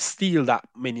really going to steal that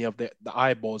many of the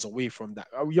eyeballs away from that.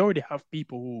 We already have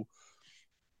people who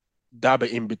dabble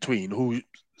in between, who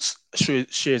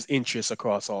shares interests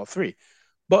across all three.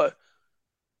 But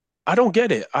I don't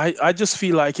get it. I just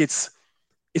feel like it's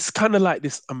kind of like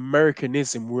this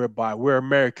Americanism whereby we're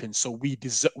Americans, so we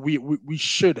deserve we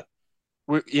should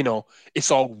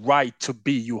it's all right to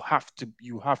be. You have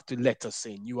to let us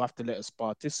in. You have to let us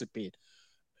participate.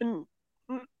 And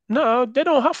no, they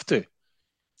don't have to.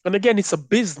 And again, it's a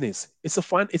business. It's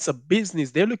a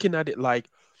business. They're looking at it like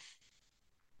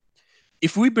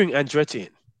if we bring Andretti in,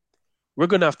 we're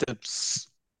gonna have to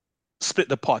split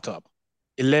the pot up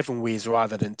 11 ways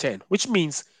rather than 10, which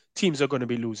means teams are going to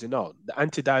be losing out. The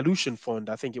anti-dilution fund,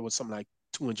 I think it was something like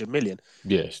 200 million.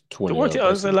 Yes, They 20 worked it out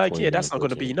and basically said like, 20 yeah, million that's not per going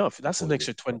to be team. enough. That's an 20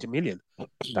 extra 20 million.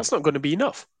 That's not going to be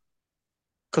enough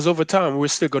because over time we're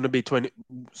still going to be 20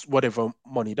 whatever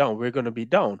money down. We're going to be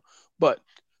down. But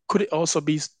could it also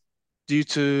be due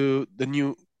to the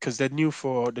new because the new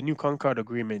Concord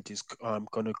agreement is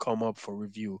going to come up for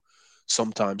review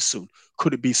sometime soon.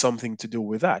 Could it be something to do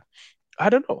with that? I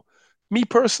don't know. Me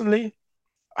personally,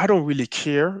 I don't really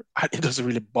care. It doesn't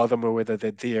really bother me whether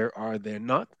they're there or they're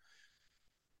not.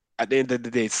 At the end of the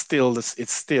day, it's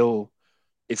still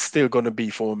going to be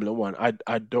Formula One.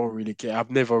 I don't really care.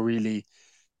 I've never really,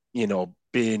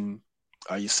 been,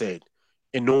 how you said,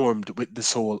 enormed with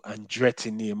this whole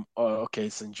Andretti name. Oh, okay,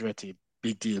 it's Andretti.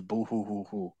 Big deal. Boo hoo hoo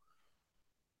hoo.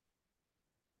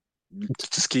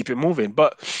 Just keep it moving.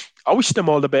 But I wish them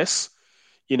all the best.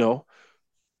 You know,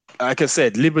 like I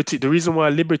said, Liberty. The reason why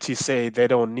Liberty say they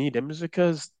don't need them is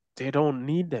because they don't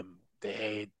need them.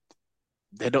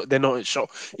 They're not sure,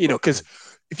 because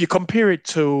if you compare it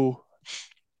to,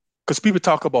 because people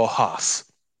talk about Haas.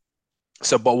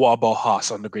 So, but what about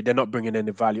Haas on the grid? They're not bringing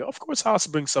any value. Of course, Haas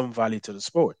brings some value to the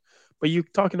sport, but you're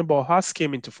talking about Haas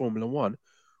came into Formula One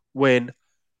when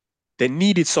they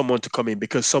needed someone to come in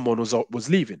because someone was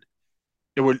leaving.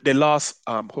 They lost.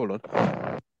 Hold on.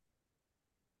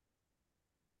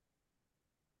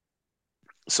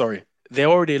 Sorry, they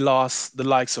already lost the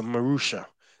likes of Marussia.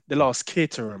 They lost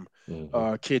Caterham, Hmm.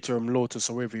 Caterham Lotus,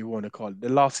 or whatever you want to call it. They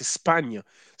lost Hispania.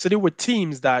 So there were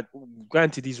teams that,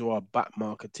 granted, these were back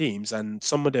market teams, and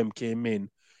some of them came in,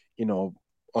 you know,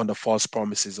 on the false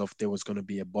promises of there was going to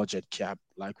be a budget cap,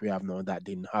 like we have now, that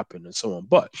didn't happen, and so on.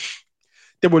 But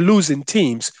they were losing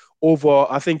teams over,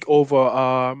 I think, over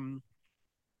a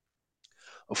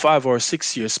 5 or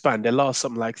 6 year span. They lost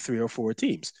something like three or four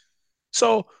teams.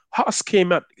 So Haas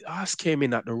came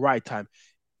in at the right time.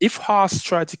 If Haas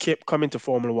tried to keep coming to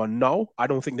Formula One now, I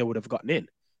don't think they would have gotten in.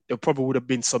 They probably would have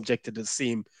been subjected to the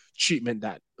same treatment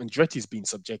that Andretti's been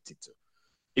subjected to.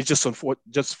 It's just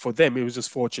for them, it was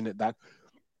just fortunate that,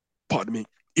 pardon me,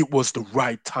 it was the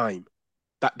right time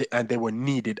and they were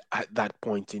needed at that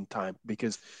point in time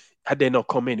because had they not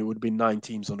come in, it would have been 9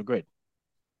 teams on the grid.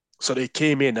 So they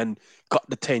came in and got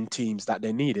the 10 teams that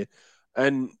they needed.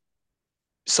 And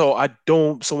so I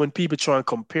don't. So when people try and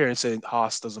compare and say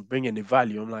Haas doesn't bring any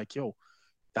value, I'm like, yo,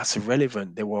 that's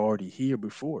irrelevant. They were already here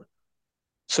before.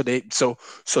 So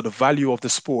the value of the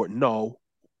sport now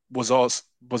was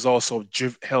also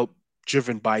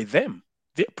driven by them,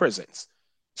 their presence.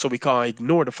 So we can't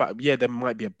ignore the fact, yeah, there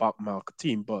might be a back market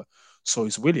team, but so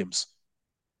is Williams.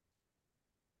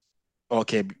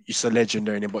 okay, it's a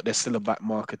legendary name, but they're still a back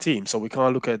market team. So we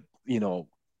can't look at,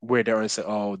 where they're and say,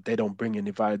 oh, they don't bring any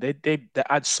value. They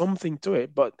add something to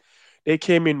it, but they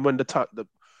came in when at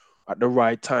the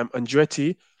right time.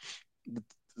 Andretti,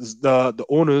 the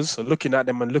owners are looking at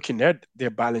them and looking at their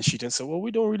balance sheet and say, well,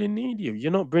 we don't really need you.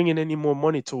 You're not bringing any more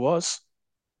money to us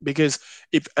because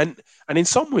if and in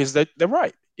some ways they're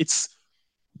right. It's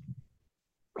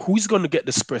who's going to get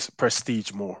this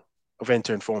prestige more of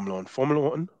entering Formula One? Formula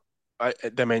One,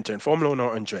 them entering Formula One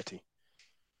or Andretti?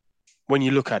 When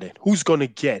you look at it, who's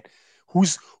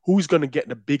who's going to get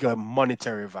the bigger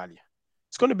monetary value?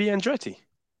 It's going to be Andretti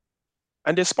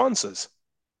and their sponsors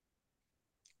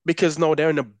because now they're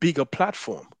in a bigger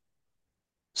platform.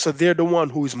 So they're the one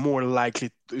who is more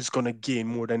likely is going to gain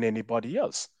more than anybody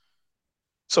else.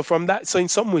 So from that, so in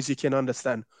some ways you can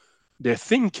understand their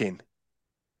thinking,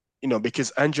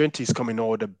 because Andretti is coming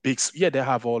over the big, yeah, they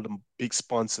have all the big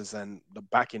sponsors and the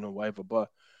backing or whatever, but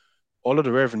all of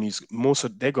the revenues, most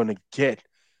of they're going to get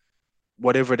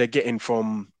whatever they're getting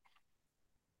from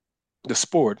the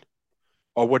sport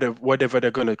or whatever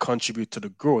they're going to contribute to the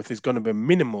growth is going to be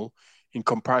minimal in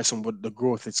comparison with the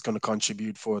growth it's going to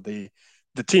contribute for the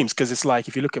teams. Because it's like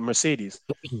if you look at Mercedes,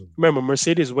 remember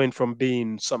Mercedes went from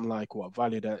being something like what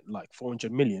valued at like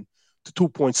 400 million to 2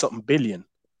 point something billion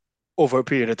over a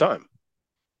period of time,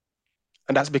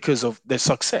 and that's because of their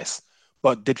success.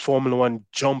 But did Formula One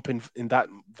jump in that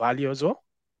value as well?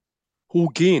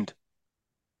 Who gained?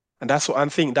 And that's what I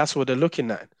think. That's what they're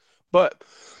looking at. But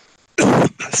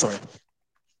sorry,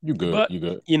 You good. but You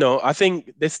good. I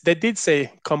think this they did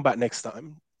say come back next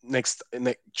time, next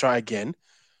try again.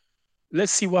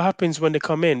 Let's see what happens when they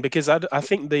come in because I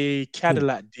think the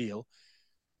Cadillac deal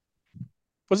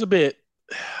was a bit.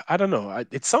 I don't know.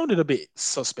 It sounded a bit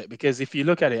suspect because if you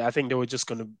look at it, I think they were just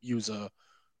going to use a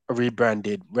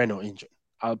rebranded Renault engine,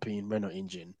 Alpine Renault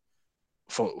engine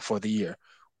for the year.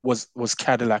 Was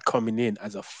Cadillac coming in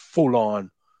as a full on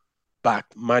back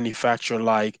manufacturer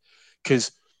like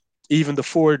because even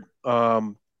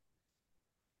the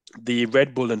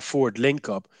Red Bull and Ford link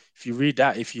up, if you read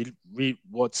that, if you read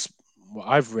what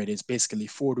I've read is basically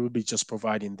Ford will be just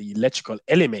providing the electrical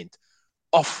element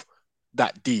of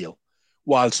that deal,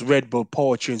 whilst Red Bull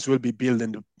powertrains will be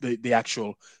building the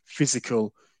actual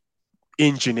physical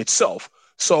engine itself.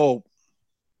 So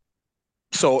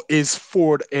is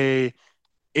Ford a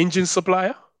engine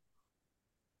supplier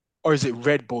or is it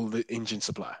Red Bull the engine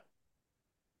supplier?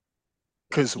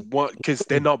 Because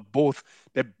they're not both,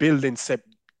 they're building set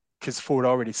because Ford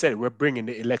already said it, we're bringing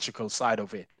the electrical side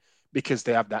of it because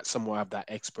they have that somewhat have that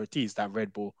expertise that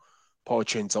Red Bull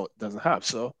powertrains doesn't have.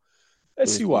 So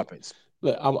let's see what Look, happens.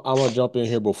 I'm gonna jump in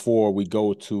here before we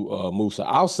go to Musa.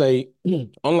 I'll say,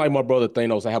 unlike my brother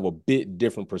Thanos, I have a bit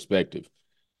different perspective.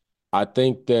 I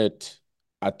think that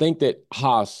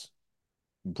Haas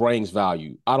brings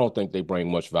value. I don't think they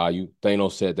bring much value.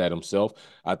 Thanos said that himself.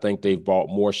 I think they've brought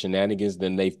more shenanigans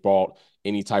than they've brought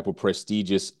any type of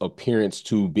prestigious appearance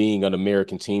to being an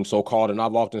American team, so-called. And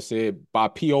I've often said by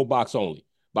P.O. Box only.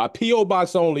 By P.O.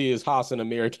 Box only is Haas an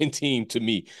American team to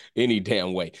me any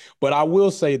damn way. But I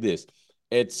will say this.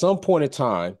 At some point in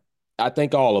time, I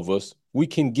think all of us, we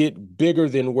can get bigger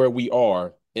than where we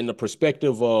are in the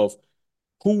perspective of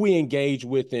who we engage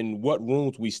with and what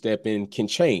rooms we step in can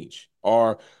change.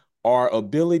 Our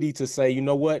ability to say, you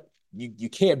know what, you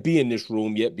can't be in this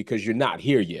room yet because you're not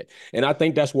here yet. And I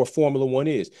think that's where Formula One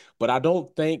is. But I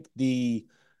don't think the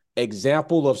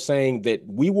example of saying that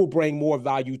we will bring more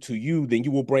value to you than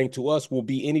you will bring to us will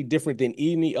be any different than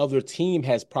any other team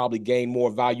has probably gained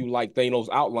more value, like Thanos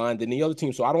outlined, than the other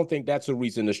team. So I don't think that's a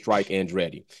reason to strike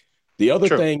Andretti. The other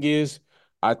True. thing is,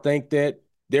 I think that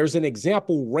there's an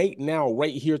example right now,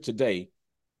 right here today,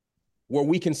 where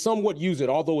we can somewhat use it,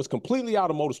 although it's completely out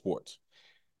of motorsports,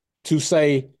 to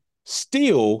say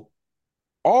still,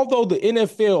 although the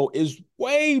NFL is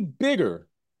way bigger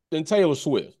than Taylor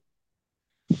Swift,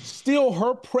 still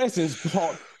her presence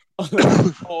brought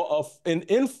an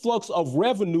influx of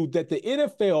revenue that the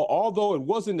NFL, although it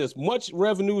wasn't as much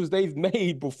revenue as they've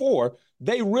made before,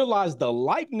 they realized the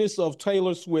likeness of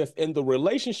Taylor Swift and the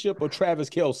relationship of Travis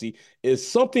Kelce is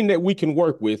something that we can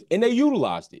work with, and they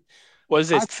utilized it. Was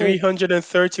I it think,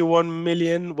 331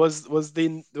 million was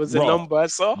the bro, number I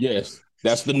saw? yes,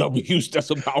 that's the number you. That's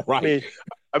about I right.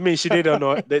 mean, she did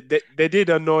annoy they did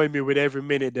annoy me with every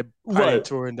minute the pine Right.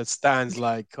 tour in the stands.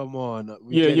 Like, come on,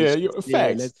 we Yeah, get it, yeah, she's here.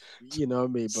 facts. Let's, what I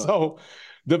mean. But So,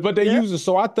 but they yeah, use it.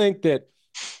 So I think that,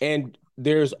 and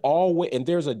there's a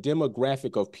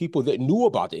demographic of people that knew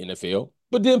about the NFL,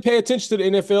 but didn't pay attention to the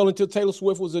NFL until Taylor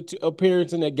Swift was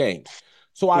appearance in their games.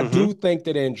 So I hmm do think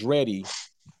that Andretti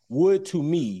would, to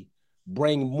me,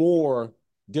 bring more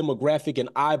demographic and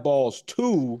eyeballs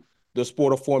to the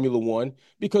sport of Formula One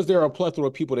because there are a plethora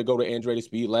of people that go to Andretti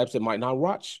Speed Labs that might not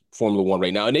watch Formula One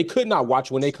right now. And they could not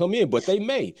watch when they come in, but they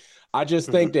may. I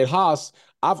just think that Haas,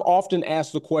 I've often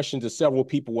asked the question to several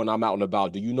people when I'm out and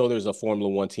about, do you know there's a Formula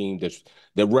One team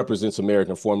that represents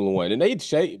American Formula One? And they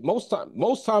say most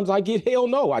times I get hell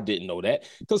no, I didn't know that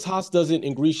because Haas doesn't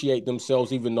ingratiate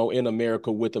themselves, even though in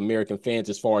America with American fans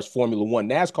as far as Formula One.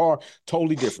 NASCAR,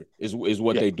 totally different is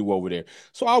what Yeah. they do over there.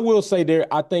 So I will say there,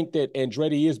 I think that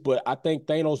Andretti is, but I think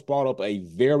Thanos brought up a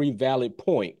very valid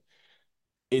point.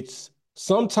 It's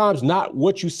sometimes not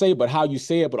what you say, but how you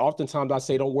say it. But oftentimes I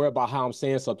say, don't worry about how I'm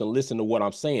saying something. Listen to what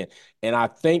I'm saying. And I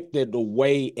think that the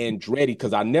way Andretti,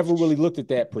 because I never really looked at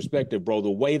that perspective, bro, the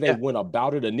way they Yeah. went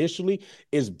about it initially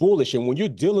is bullish. And when you're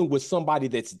dealing with somebody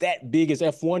that's that big as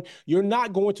F1, you're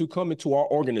not going to come into our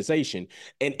organization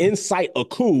and incite a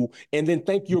coup and then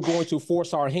think you're going to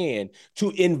force our hand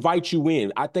to invite you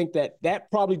in. I think that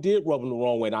probably did rub them the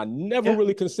wrong way. And I never Yeah.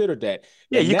 really considered that.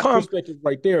 Yeah. And You that can't. perspective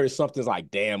right there is something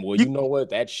like, damn, well, You you know what?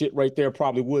 That shit right there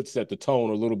probably would set the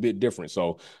tone a little bit different.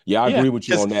 So, yeah, I Yeah. agree with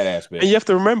you Because on that and aspect. you have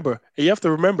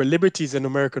to remember, Liberty is an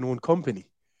American-owned company.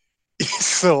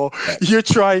 So Facts.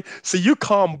 so you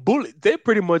can't bully. They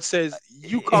pretty much says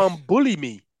you can't bully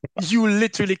me. You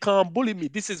literally can't bully me.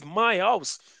 This is my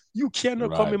house. You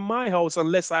cannot come Right. in my house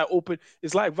unless I open.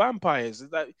 It's like vampires.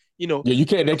 It's like, Yeah, you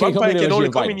can't. They a can't come vampire in can unless you only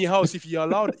come invite in them. your house if you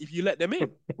allow, if you let them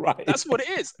in. Right. That's what it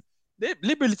is.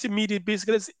 Liberty Media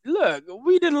basically says, look,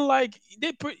 we didn't like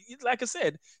like I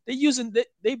said,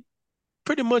 they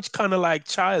pretty much kind of like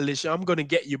childish. I'm gonna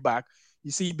get you back. You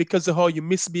see, because of how you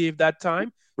misbehaved that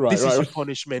time, Right. this is Right. your Right.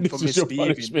 punishment for This is your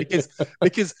misbehaving. punishment.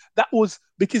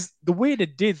 Because the way they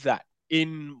did that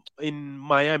in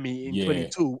Miami in Yeah.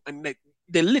 22, and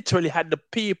they literally had the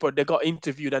paper. They got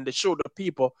interviewed and they showed the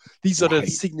people. These are the Right.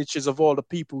 signatures of all the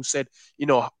people who said,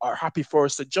 are happy for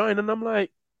us to join. And I'm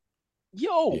like,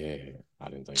 yo, Yeah. I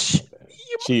didn't think about that.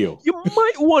 you Chill. you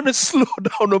might want to slow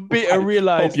down a bit and Right. Pump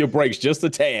realize, your brakes just a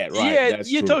tad. Right. yeah,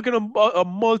 That's you're true. talking about a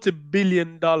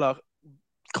multi-billion-dollar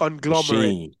conglomerate.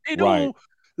 Machine. You Right. know,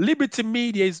 Liberty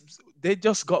Media they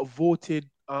just got voted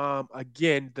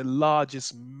again the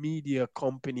largest media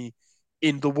company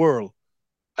in the world.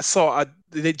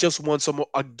 They just won some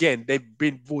again. They've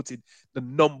been voted the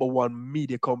number one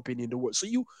media company in the world. So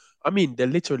I mean, they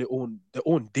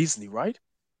own Disney, right?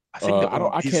 I think they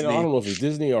own I Disney. don't know if it's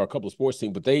Disney or a couple of sports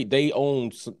teams, but they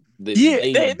own Yeah,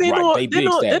 right, they big they're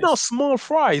not status. small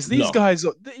fries. These No. guys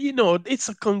are, it's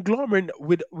a conglomerate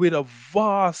with a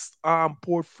vast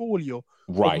portfolio of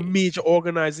Right. major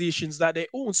organizations that they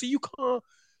own. So you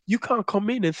can't come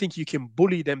in and think you can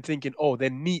bully them thinking, oh, they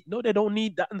need, no, they don't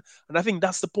need that. And I think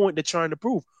that's the point they're trying to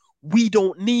prove. We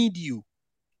don't need you.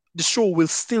 The show will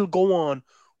still go on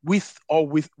with or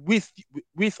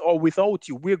without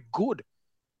you. We're good.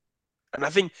 And I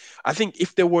think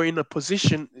if they were in a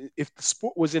position, if the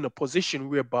sport was in a position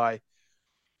whereby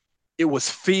it was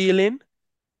failing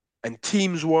and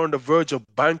teams were on the verge of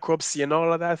bankruptcy and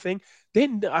all of that thing,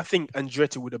 then I think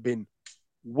Andretti would have been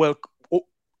well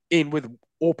in with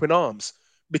open arms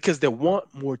because they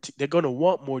want more. They're gonna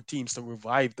want more teams to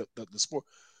revive the sport.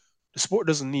 The sport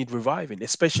doesn't need reviving,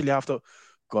 especially after,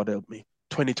 God help me,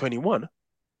 2021.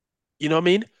 You know what I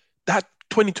mean? That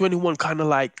 2021 kind of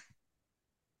like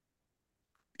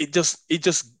it just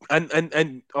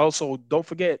and also don't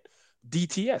forget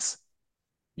DTS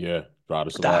Yeah. Drive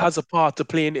to that survive. has a part to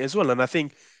play in it as well. And I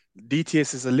think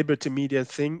DTS is a Liberty Media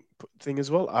thing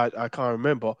as well. I can't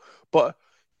remember, but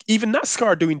even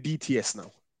NASCAR doing DTS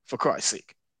now, for Christ's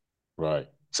sake. Right.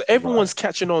 So Right. everyone's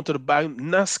catching on to the band.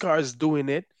 NASCAR is doing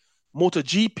it.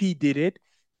 MotoGP did it.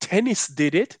 Tennis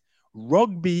did it.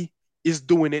 Rugby is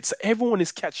doing it. So everyone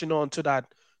is catching on to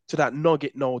that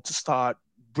nugget now to start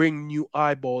bring new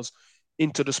eyeballs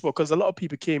into the sport because a lot of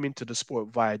people came into the sport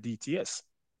via DTS.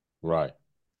 Right.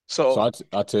 So So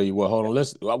I tell you what, hold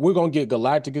on. We're gonna get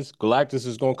Galacticus. Galactus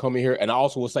is gonna come in here, and I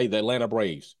also will say the Atlanta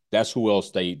Braves. That's who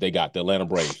else they got, the Atlanta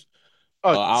Braves.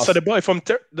 I'll so the boy from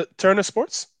the Turner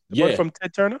Sports, the boy yeah, from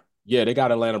Ted Turner. yeah, they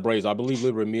got Atlanta Braves. I believe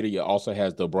Liberty Media also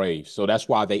has the Braves. So that's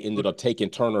why they ended up taking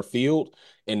Turner Field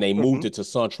and they Mhm. moved it to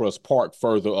SunTrust Park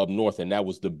further up north. And that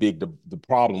was the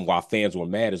problem why fans were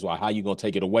mad is why how you gonna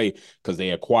take it away? Because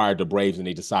they acquired the Braves and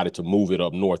they decided to move it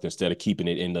up north instead of keeping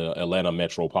it in the Atlanta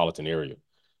metropolitan area.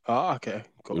 Ah, okay,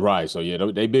 cool. Right. So yeah,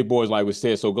 they big boys like we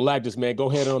said. So Galactus, man, go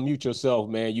ahead and unmute yourself,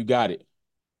 man. You got it.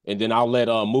 And then I'll let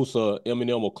Musa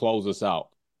Eminem will close us out.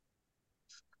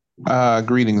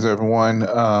 Greetings, everyone.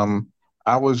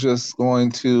 I was just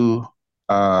going to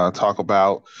talk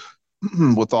about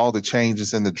with all the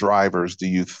changes in the drivers, do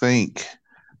you think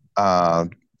uh,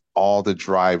 all the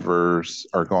drivers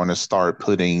are going to start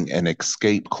putting an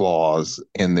escape clause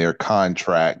in their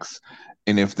contracts.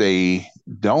 And if they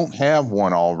don't have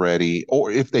one already,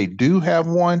 or if they do have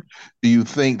one, do you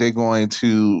think they're going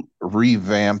to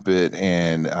revamp it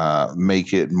and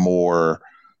make it more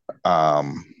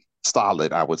um,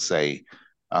 solid, I would say,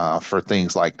 for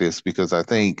things like this? Because I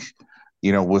think,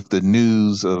 with the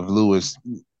news of Lewis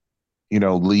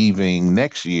leaving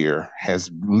next year has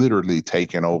literally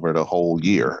taken over the whole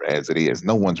year as it is.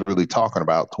 No one's really talking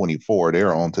about 24.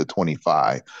 They're on to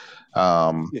 25.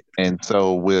 And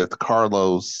so with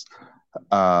Carlos,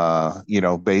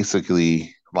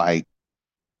 basically like,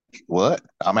 what?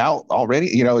 I'm out already?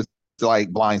 It's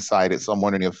like blindsided. So I'm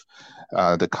wondering if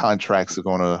the contracts are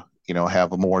going to,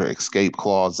 have more escape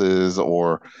clauses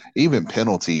or even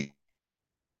penalties.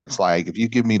 It's like, if you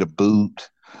give me the boot,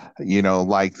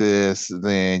 like this,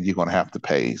 then you're going to have to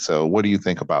pay. So, what do you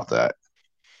think about that?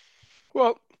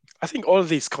 Well, I think all of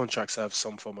these contracts have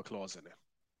some form of clause in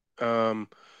it.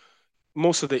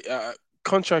 Most of the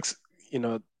contracts, you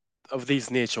know, of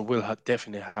these nature will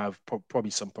definitely have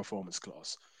probably some performance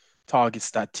clause,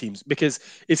 targets that teams, because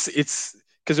it's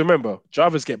because remember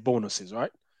drivers get bonuses,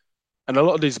 right? And a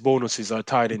lot of these bonuses are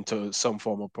tied into some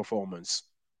form of performance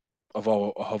of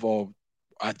all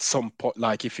at some point.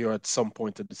 Like if you're at some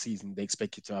point of the season, they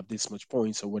expect you to have this much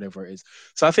points or whatever it is.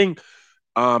 So I think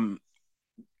um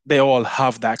they all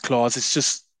have that clause. It's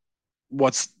just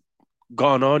what's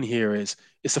gone on here is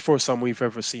it's the first time we've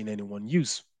ever seen anyone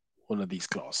use one of these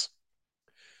clauses.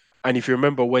 And if you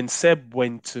remember when Seb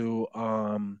went to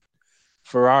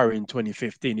Ferrari in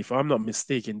 2015, if I'm not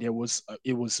mistaken, it was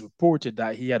reported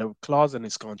that he had a clause in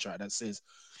his contract that says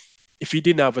if he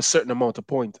didn't have a certain amount of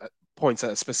points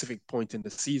at a specific point in the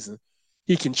season,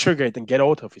 he can trigger it and get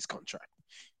out of his contract.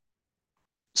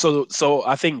 So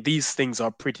I think these things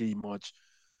are pretty much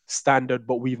standard,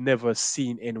 but we've never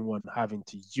seen anyone having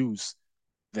to use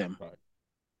them Right.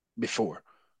 before.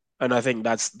 And I think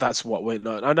that's what went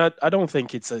on. And I don't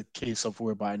think it's a case of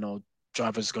whereby now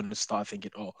drivers going to start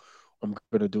thinking, oh, I'm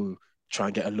going to try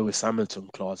and get a Lewis Hamilton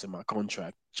clause in my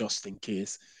contract just in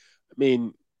case. I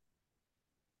mean,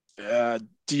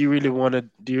 do you really want to?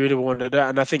 Do you really want to that?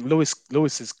 And I think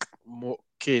Lewis's more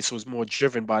case was more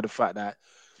driven by the fact that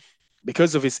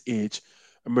because of his age,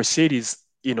 Mercedes,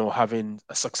 having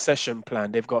a succession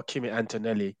plan, they've got Kimi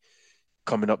Antonelli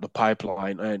coming up the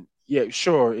pipeline. And yeah,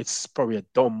 sure, it's probably a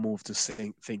dumb move to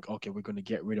think okay, we're going to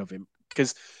get rid of him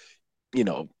because, you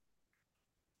know,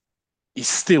 he's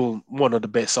still one of the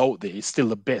best out there. He's still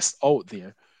the best out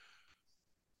there.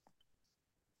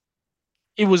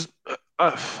 It was,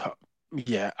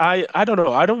 yeah, I don't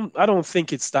know. I don't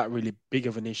think it's that really big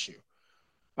of an issue.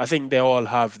 I think they all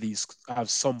have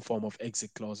some form of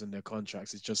exit clause in their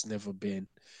contracts. It's just never been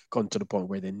gone to the point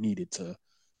where they needed to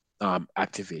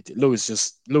activate it.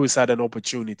 Lewis had an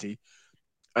opportunity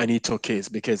and he took his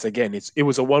because again it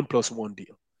was a 1+1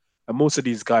 deal. And most of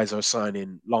these guys are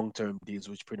signing long-term deals,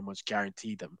 which pretty much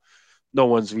guarantee them. No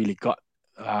one's really got.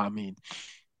 I mean,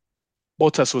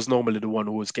 Bottas was normally the one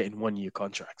who was getting 1 year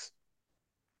contracts.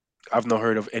 I've not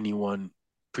heard of anyone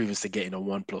previously getting a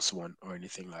 1+1 or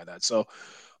anything like that. So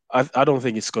I don't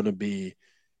think it's going to be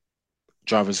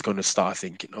drivers going to start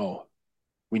thinking, oh,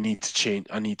 we need to change.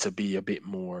 I need to be a bit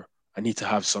more. I need to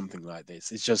have something like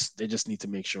this. It's just they just need to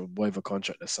make sure whatever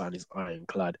contract they sign is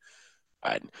ironclad.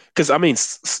 And because I mean,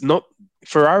 not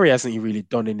Ferrari hasn't really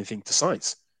done anything to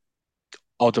Sainz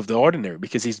out of the ordinary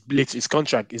because his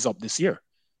contract is up this year.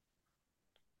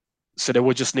 So they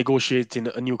were just negotiating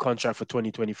a new contract for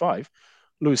 2025.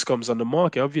 Lewis comes on the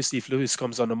market. Obviously, if Lewis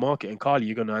comes on the market and Carly,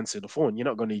 you're going to answer the phone. You're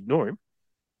not going to ignore him,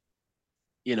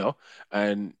 you know.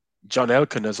 And John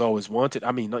Elkann has always wanted.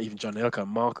 I mean, not even John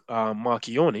Elkann.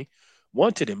 Marchione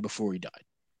wanted him before he died.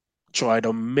 Tried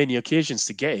on many occasions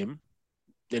to get him,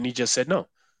 and he just said no.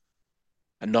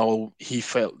 And now he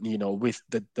felt, with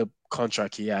the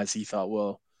contract he has, he thought,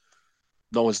 well,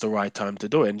 now is the right time to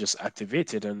do it and just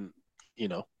activate it. And you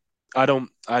know, I don't,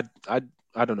 I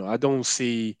don't know. I don't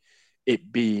see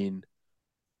it being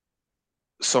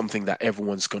something that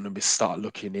everyone's going to be start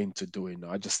looking into doing.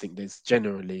 I just think there's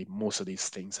generally most of these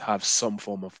things have some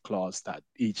form of clause that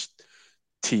each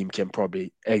team can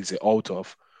probably exit out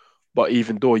of. But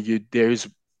even though there's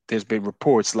been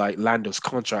reports like Lando's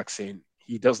contract saying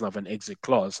he doesn't have an exit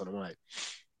clause, and I'm like,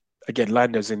 again,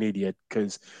 Lando's an idiot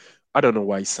because I don't know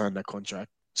why he signed that contract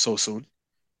so soon.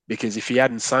 Because if he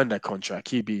hadn't signed that contract,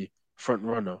 he'd be front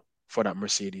runner for that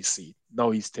Mercedes seat.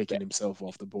 Now he's taking himself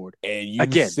off the board. And you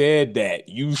Again, said that.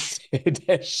 You said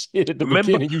that shit at the remember,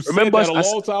 beginning. You said remember, that a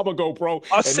long time ago, bro.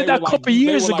 I And said that a couple they were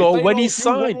years like, ago when he Thanos, you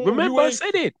signed. wrong. You Remember, I ain't,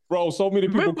 said it. bro. So many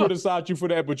people Remember, criticized you for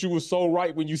that, but you were so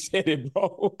right when you said it,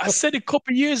 bro. I said it a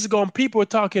couple years ago, and people were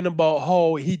talking about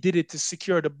how he did it to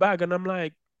secure the bag, and I'm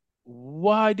like,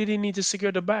 why did he need to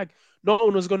secure the bag? No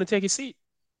one was going to take his seat.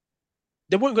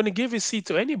 They weren't going to give his seat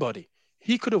to anybody.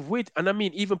 He could have waited, and I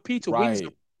mean, even Peter Windsor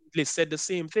Right. said the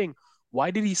same thing.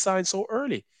 Why did he sign so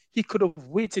early? He could have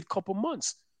waited a couple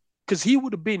months because he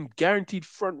would have been guaranteed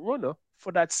front runner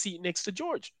for that seat next to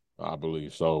George. I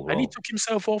believe so, And he bro. took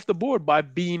himself off the board by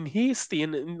being hasty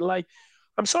and like,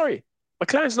 I'm sorry,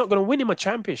 McLaren's not going to win him a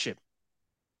championship.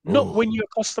 Not Ooh. when you're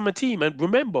a customer team. And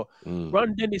remember, Mm.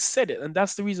 Ron Dennis said it, and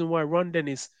that's the reason why Ron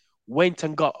Dennis went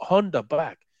and got Honda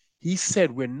back. He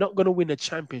said, we're not going to win a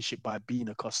championship by being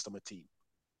a customer team.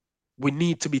 We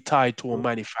need to be tied to a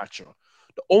manufacturer.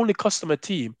 The only customer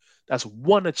team that's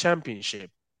won a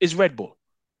championship is Red Bull.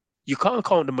 You can't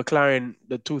count the McLaren,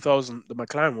 the 2000, the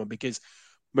McLaren one, because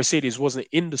Mercedes wasn't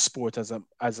in the sport as a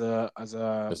It's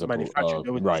a manufacturer. They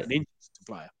were just right. an engine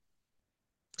supplier.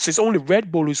 So it's only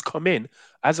Red Bull who's come in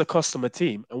as a customer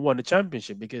team and won the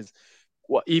championship because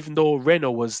even though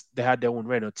Renault they had their own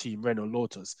Renault team, Renault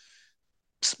Lotus,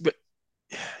 but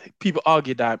people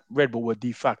argue that Red Bull were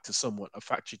de facto somewhat a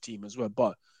factory team as well.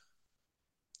 But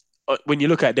when you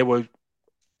look at it, they were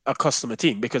a customer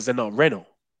team because they're not Renault.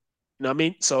 You know what I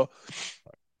mean? So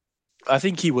I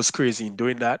think he was crazy in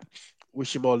doing that.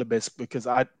 Wish him all the best because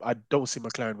I don't see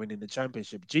McLaren winning the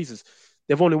championship. Jesus,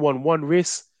 they've only won one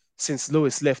race since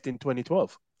Lewis left in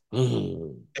 2012.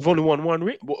 Mm. They've only won one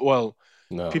race. Well,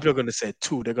 No. people are going to say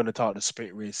two. They're going to talk the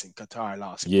sprint race in Qatar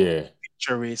last year. Yeah.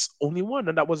 Picture race, only one,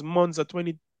 and that was Monza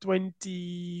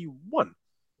 2021.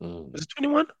 Mm. Was it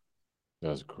 21?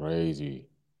 That's crazy.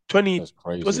 20, That's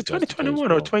crazy was it if that's the case,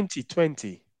 2021 or bro.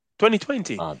 2020?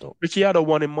 2020. I don't. Ricciardo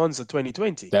won in Monza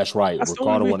 2020. That's right. That's the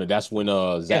only Ricardo race. won it. That's when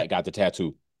Yeah, Zach got the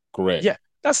tattoo. Correct. yeah.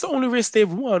 That's the only race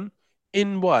they've won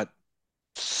in what?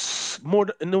 More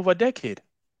than over a decade.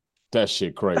 That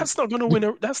shit crazy. That's not going to win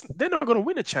they're not going to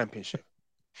win a championship.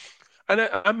 And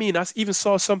I mean, I even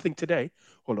saw something today.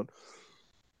 Hold on.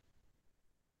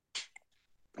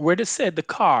 Where they said the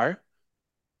car,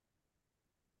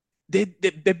 they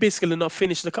basically not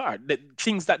finished the car. The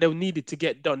things that they needed to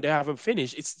get done, they haven't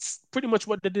finished. It's pretty much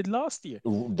what they did last year.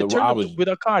 They turned I up was with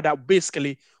a car that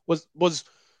basically a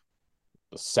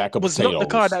sack of was not the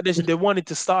car potatoes. that they wanted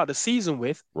to start the season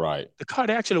with. Right. The car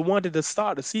they actually wanted to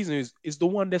start the season is the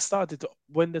one they started to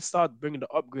when they started bringing the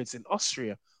upgrades in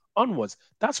Austria onwards.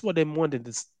 That's what they wanted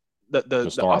this To the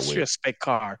start Austria with. spec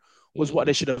car was what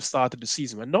they Hmm. should have started the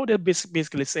season with. Now they're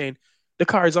basically saying the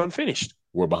car is unfinished.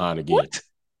 We're behind again. What?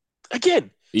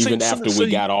 Again. Even after we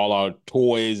got all our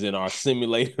toys and our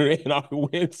simulator and our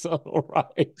wind tunnel,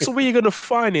 right? So where you're gonna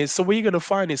find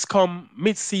is come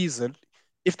mid-season,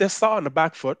 if they start on the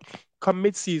back foot, come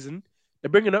mid-season, they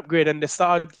bring an upgrade and they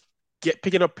start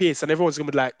picking up pace, and everyone's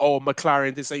gonna be like, "Oh,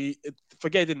 McLaren." This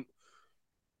forgetting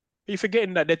you're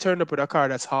forgetting that they turned up with a car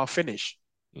that's half finished.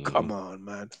 Hmm. Come on,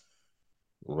 man.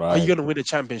 Are you Right. gonna win a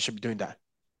championship doing that?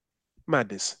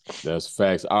 Madness. That's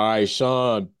facts. All right,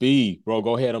 Sean B, bro,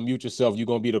 go ahead, unmute yourself. You're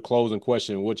gonna be the closing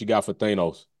question. What you got for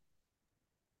Thanos?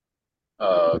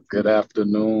 Good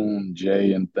afternoon,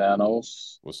 Jay and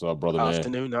Thanos. What's up, brother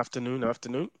man?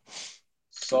 Afternoon.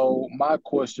 So my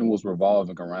question was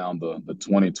revolving around the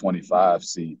 2025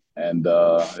 seat, and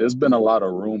there's been a lot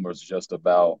of rumors just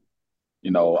about,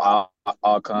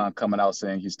 Alcon coming out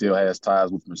saying he still has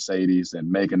ties with Mercedes and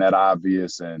making that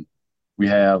obvious, and we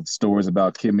have stories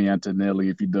about Kimi Antonelli.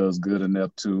 If he does good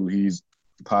enough too, he's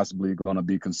possibly going to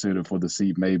be considered for the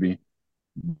seat maybe.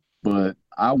 But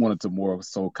I wanted to more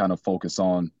so kind of focus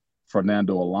on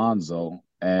Fernando Alonso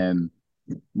and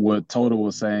what Toto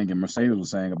was saying and Mercedes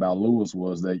was saying about Lewis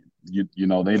was that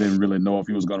they didn't really know if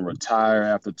he was going to retire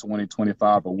after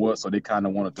 2025 or what, so they kind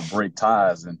of wanted to break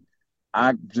ties. And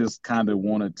I just kind of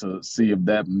wanted to see if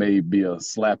that may be a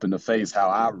slap in the face how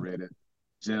I read it,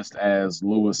 just as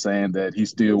Lewis saying that he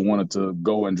still wanted to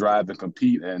go and drive and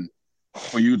compete, and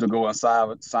for you to go and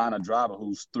sign a driver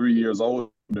who's 3 years older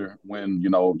when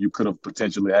you could have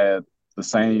potentially had the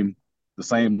same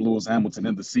Lewis Hamilton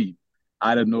in the seat.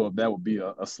 I didn't know if that would be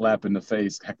a slap in the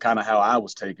face, kind of how I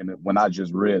was taking it when I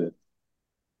just read it.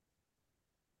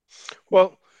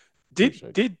 Well, did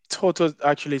Appreciate did Toto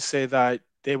actually say that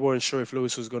they weren't sure if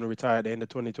Lewis was going to retire at the end of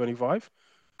 2025?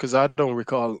 Because I don't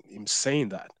recall him saying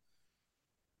that.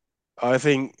 I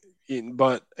think,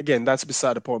 but again, that's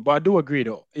beside the point. But I do agree,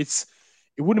 though. It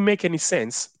wouldn't make any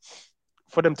sense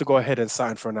for them to go ahead and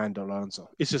sign Fernando Alonso.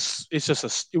 It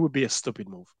would be a stupid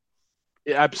move.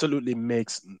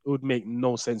 It would make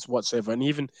no sense whatsoever. And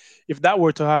even if that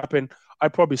were to happen,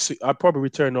 I'd probably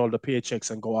return all the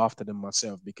paychecks and go after them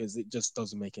myself because it just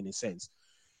doesn't make any sense.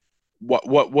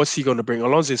 What's he going to bring?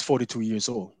 Alonso is 42 years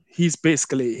old. He's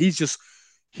just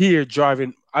here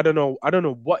driving. I don't know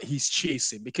what he's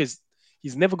chasing because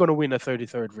he's never going to win a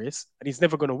 33rd race and he's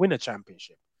never going to win a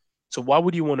championship. So why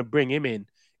would you want to bring him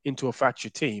into a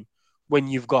factory team when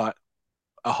you've got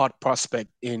a hot prospect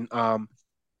in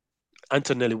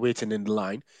Antonelli waiting in the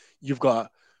line? You've got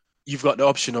the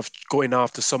option of going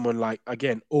after someone like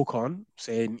again Ocon,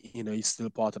 saying he's still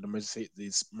part of the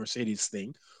Mercedes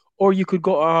thing, or you could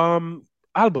go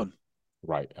Albon.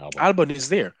 Right, Albon. Albon is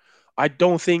there. I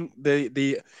don't think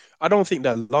the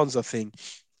Alonso thing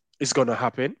is gonna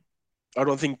happen. I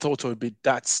don't think Toto would be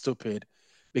that stupid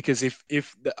because if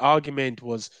the argument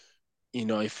was,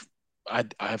 if I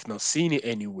have not seen it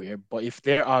anywhere, but if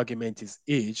their argument is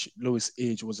age, Lewis'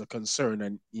 age was a concern,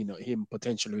 and him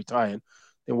potentially retiring,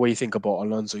 then what do you think about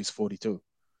Alonso is 42?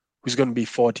 Who's going to be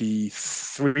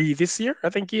 43 this year? I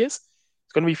think he is.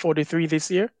 He's going to be 43 this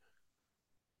year.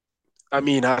 I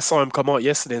mean, I saw him come out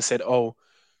yesterday and said, "Oh,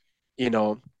 you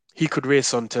know, he could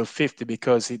race until 50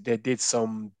 because they did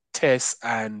some tests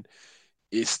and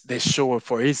they show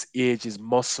for his age, his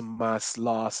muscle mass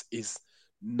loss is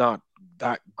not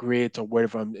that great or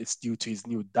whatever. It's due to his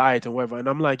new diet or whatever." And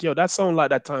I'm like, yo, that sounds like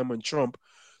that time when Trump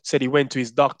said he went to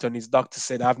his doctor and his doctor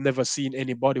said, "I've never seen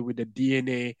anybody with a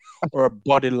DNA or a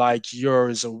body like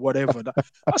yours or whatever."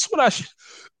 That's what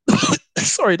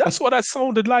sorry, that's what that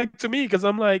sounded like to me because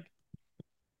I'm like,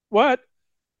 what?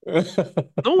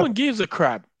 No one gives a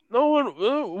crap. No one,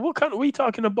 what kind of, we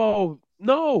talking about?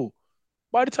 No.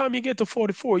 By the time you get to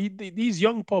 44, these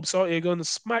young pups out here gonna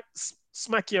smack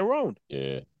you around.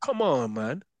 Yeah. Come on,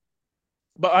 man.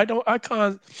 But I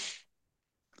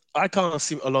can't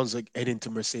see Alonso heading to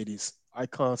Mercedes. I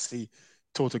can't see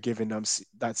Toto giving them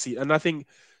that seat. And I think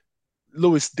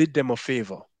Lewis did them a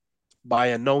favor by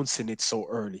announcing it so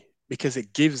early because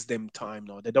it gives them time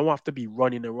now. They don't have to be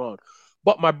running around.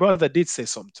 But my brother did say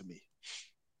something to me.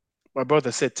 My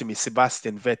brother said to me,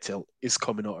 Sebastian Vettel is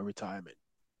coming out of retirement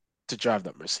to drive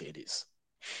that Mercedes.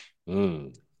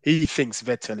 Mm. He thinks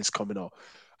Vettel is coming out,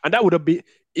 and that would have been,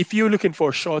 if you're looking for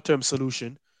a short-term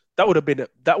solution, that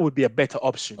would be a better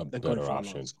option A than going better for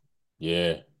option. Alonso.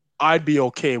 Yeah. I'd be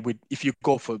okay with if you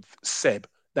go for Seb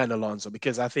than Alonso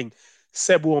because I think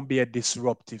Seb won't be a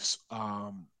disruptive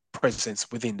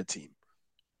presence within the team.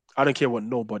 I don't care what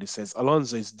nobody says.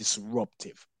 Alonso is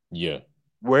disruptive Yeah.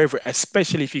 wherever,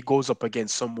 especially if he goes up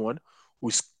against someone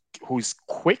who's who's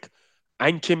quick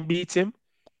and can beat him.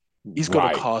 He's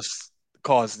going to Right.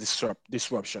 cause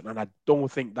disruption, and I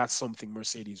don't think that's something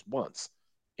Mercedes wants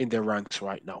in their ranks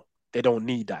right now. They don't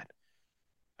need that,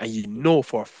 and you know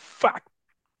for a fact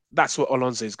that's what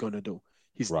Alonso is going to do.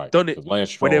 He's Right. done it Because Lance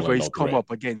Stroll whenever ain't he's no come threat.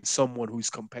 up against someone who's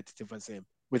competitive as him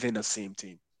within the same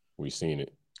team. We've seen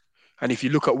it. And if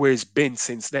you look at where he's been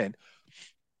since then,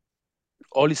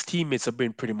 all his teammates have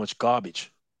been pretty much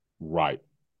garbage. Right.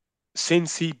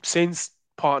 Since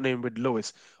partnering with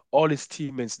Lewis, all his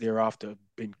teammates thereafter have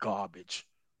been garbage.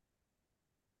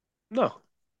 No,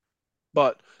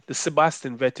 but the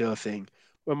Sebastian Vettel thing,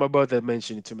 when my brother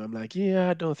mentioned it to me, I'm like, yeah,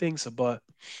 I don't think so, but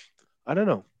I don't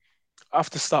know.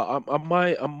 After start, I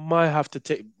might have to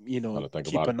Gotta think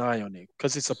keep about it. an eye on it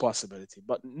because it's a possibility.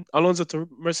 But Alonso to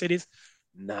Mercedes,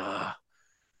 nah,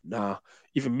 nah.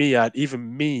 Even me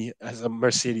as a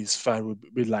Mercedes fan would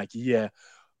be like, yeah,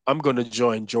 I'm gonna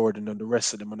join Jordan and the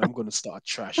rest of them, and I'm gonna start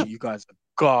trashing you guys are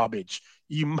garbage.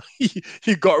 You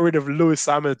you got rid of Lewis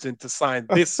Hamilton to sign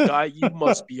this guy. You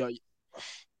must be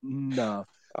nah.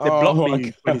 They Oh blocked my me in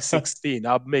God. 2016.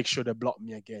 I'll make sure they block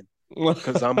me again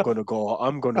because I'm gonna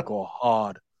go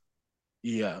hard.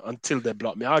 Yeah, until they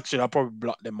block me. Actually, I'll probably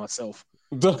block them myself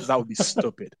because that would be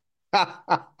stupid.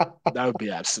 That would be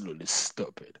absolutely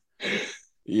stupid.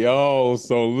 Yo,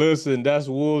 so listen, that's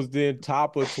Wolves Den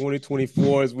top of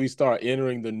 2024 as we start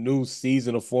entering the new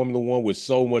season of Formula One with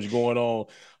so much going on.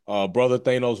 Brother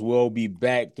Thanos will be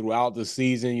back throughout the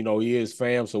season. You know, he is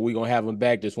fam, so we're gonna have him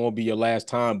back. This won't be your last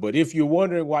time. But if you're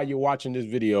wondering why you're watching this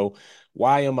video,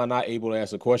 why am I not able to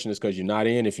ask a question? It's because you're not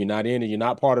in. If you're not in, and you're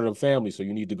not part of the family, so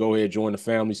you need to go ahead, join the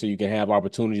family so you can have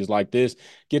opportunities like this.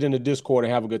 Get in the Discord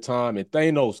and have a good time. And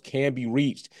Thanos can be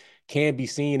reached, can be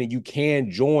seen, and you can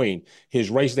join his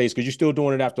race days because you're still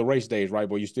doing it after race days, right,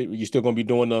 bro? You still gonna be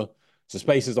doing the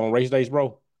spaces on race days,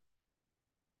 bro?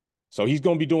 So he's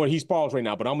going to be he's paused right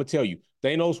now, but I'm going to tell you,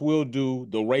 Thanos will do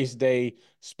the race day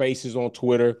spaces on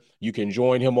Twitter. You can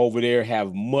join him over there,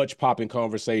 have much popping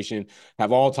conversation,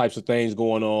 have all types of things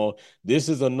going on. This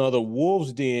is another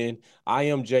Wolves Den. I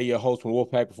am Jay, your host from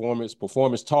Wolfpack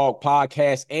Performance Talk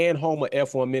Podcast, and home of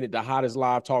F1 Minute, the hottest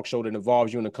live talk show that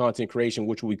involves you in the content creation,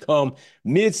 which will come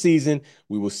mid-season.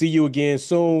 We will see you again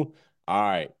soon. All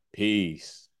right,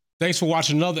 peace. Thanks for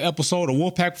watching another episode of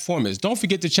Wolfpack Performance. Don't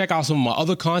forget to check out some of my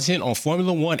other content on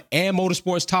Formula One and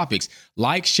motorsports topics.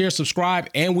 Like, share, subscribe,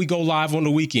 and we go live on the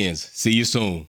weekends. See you soon.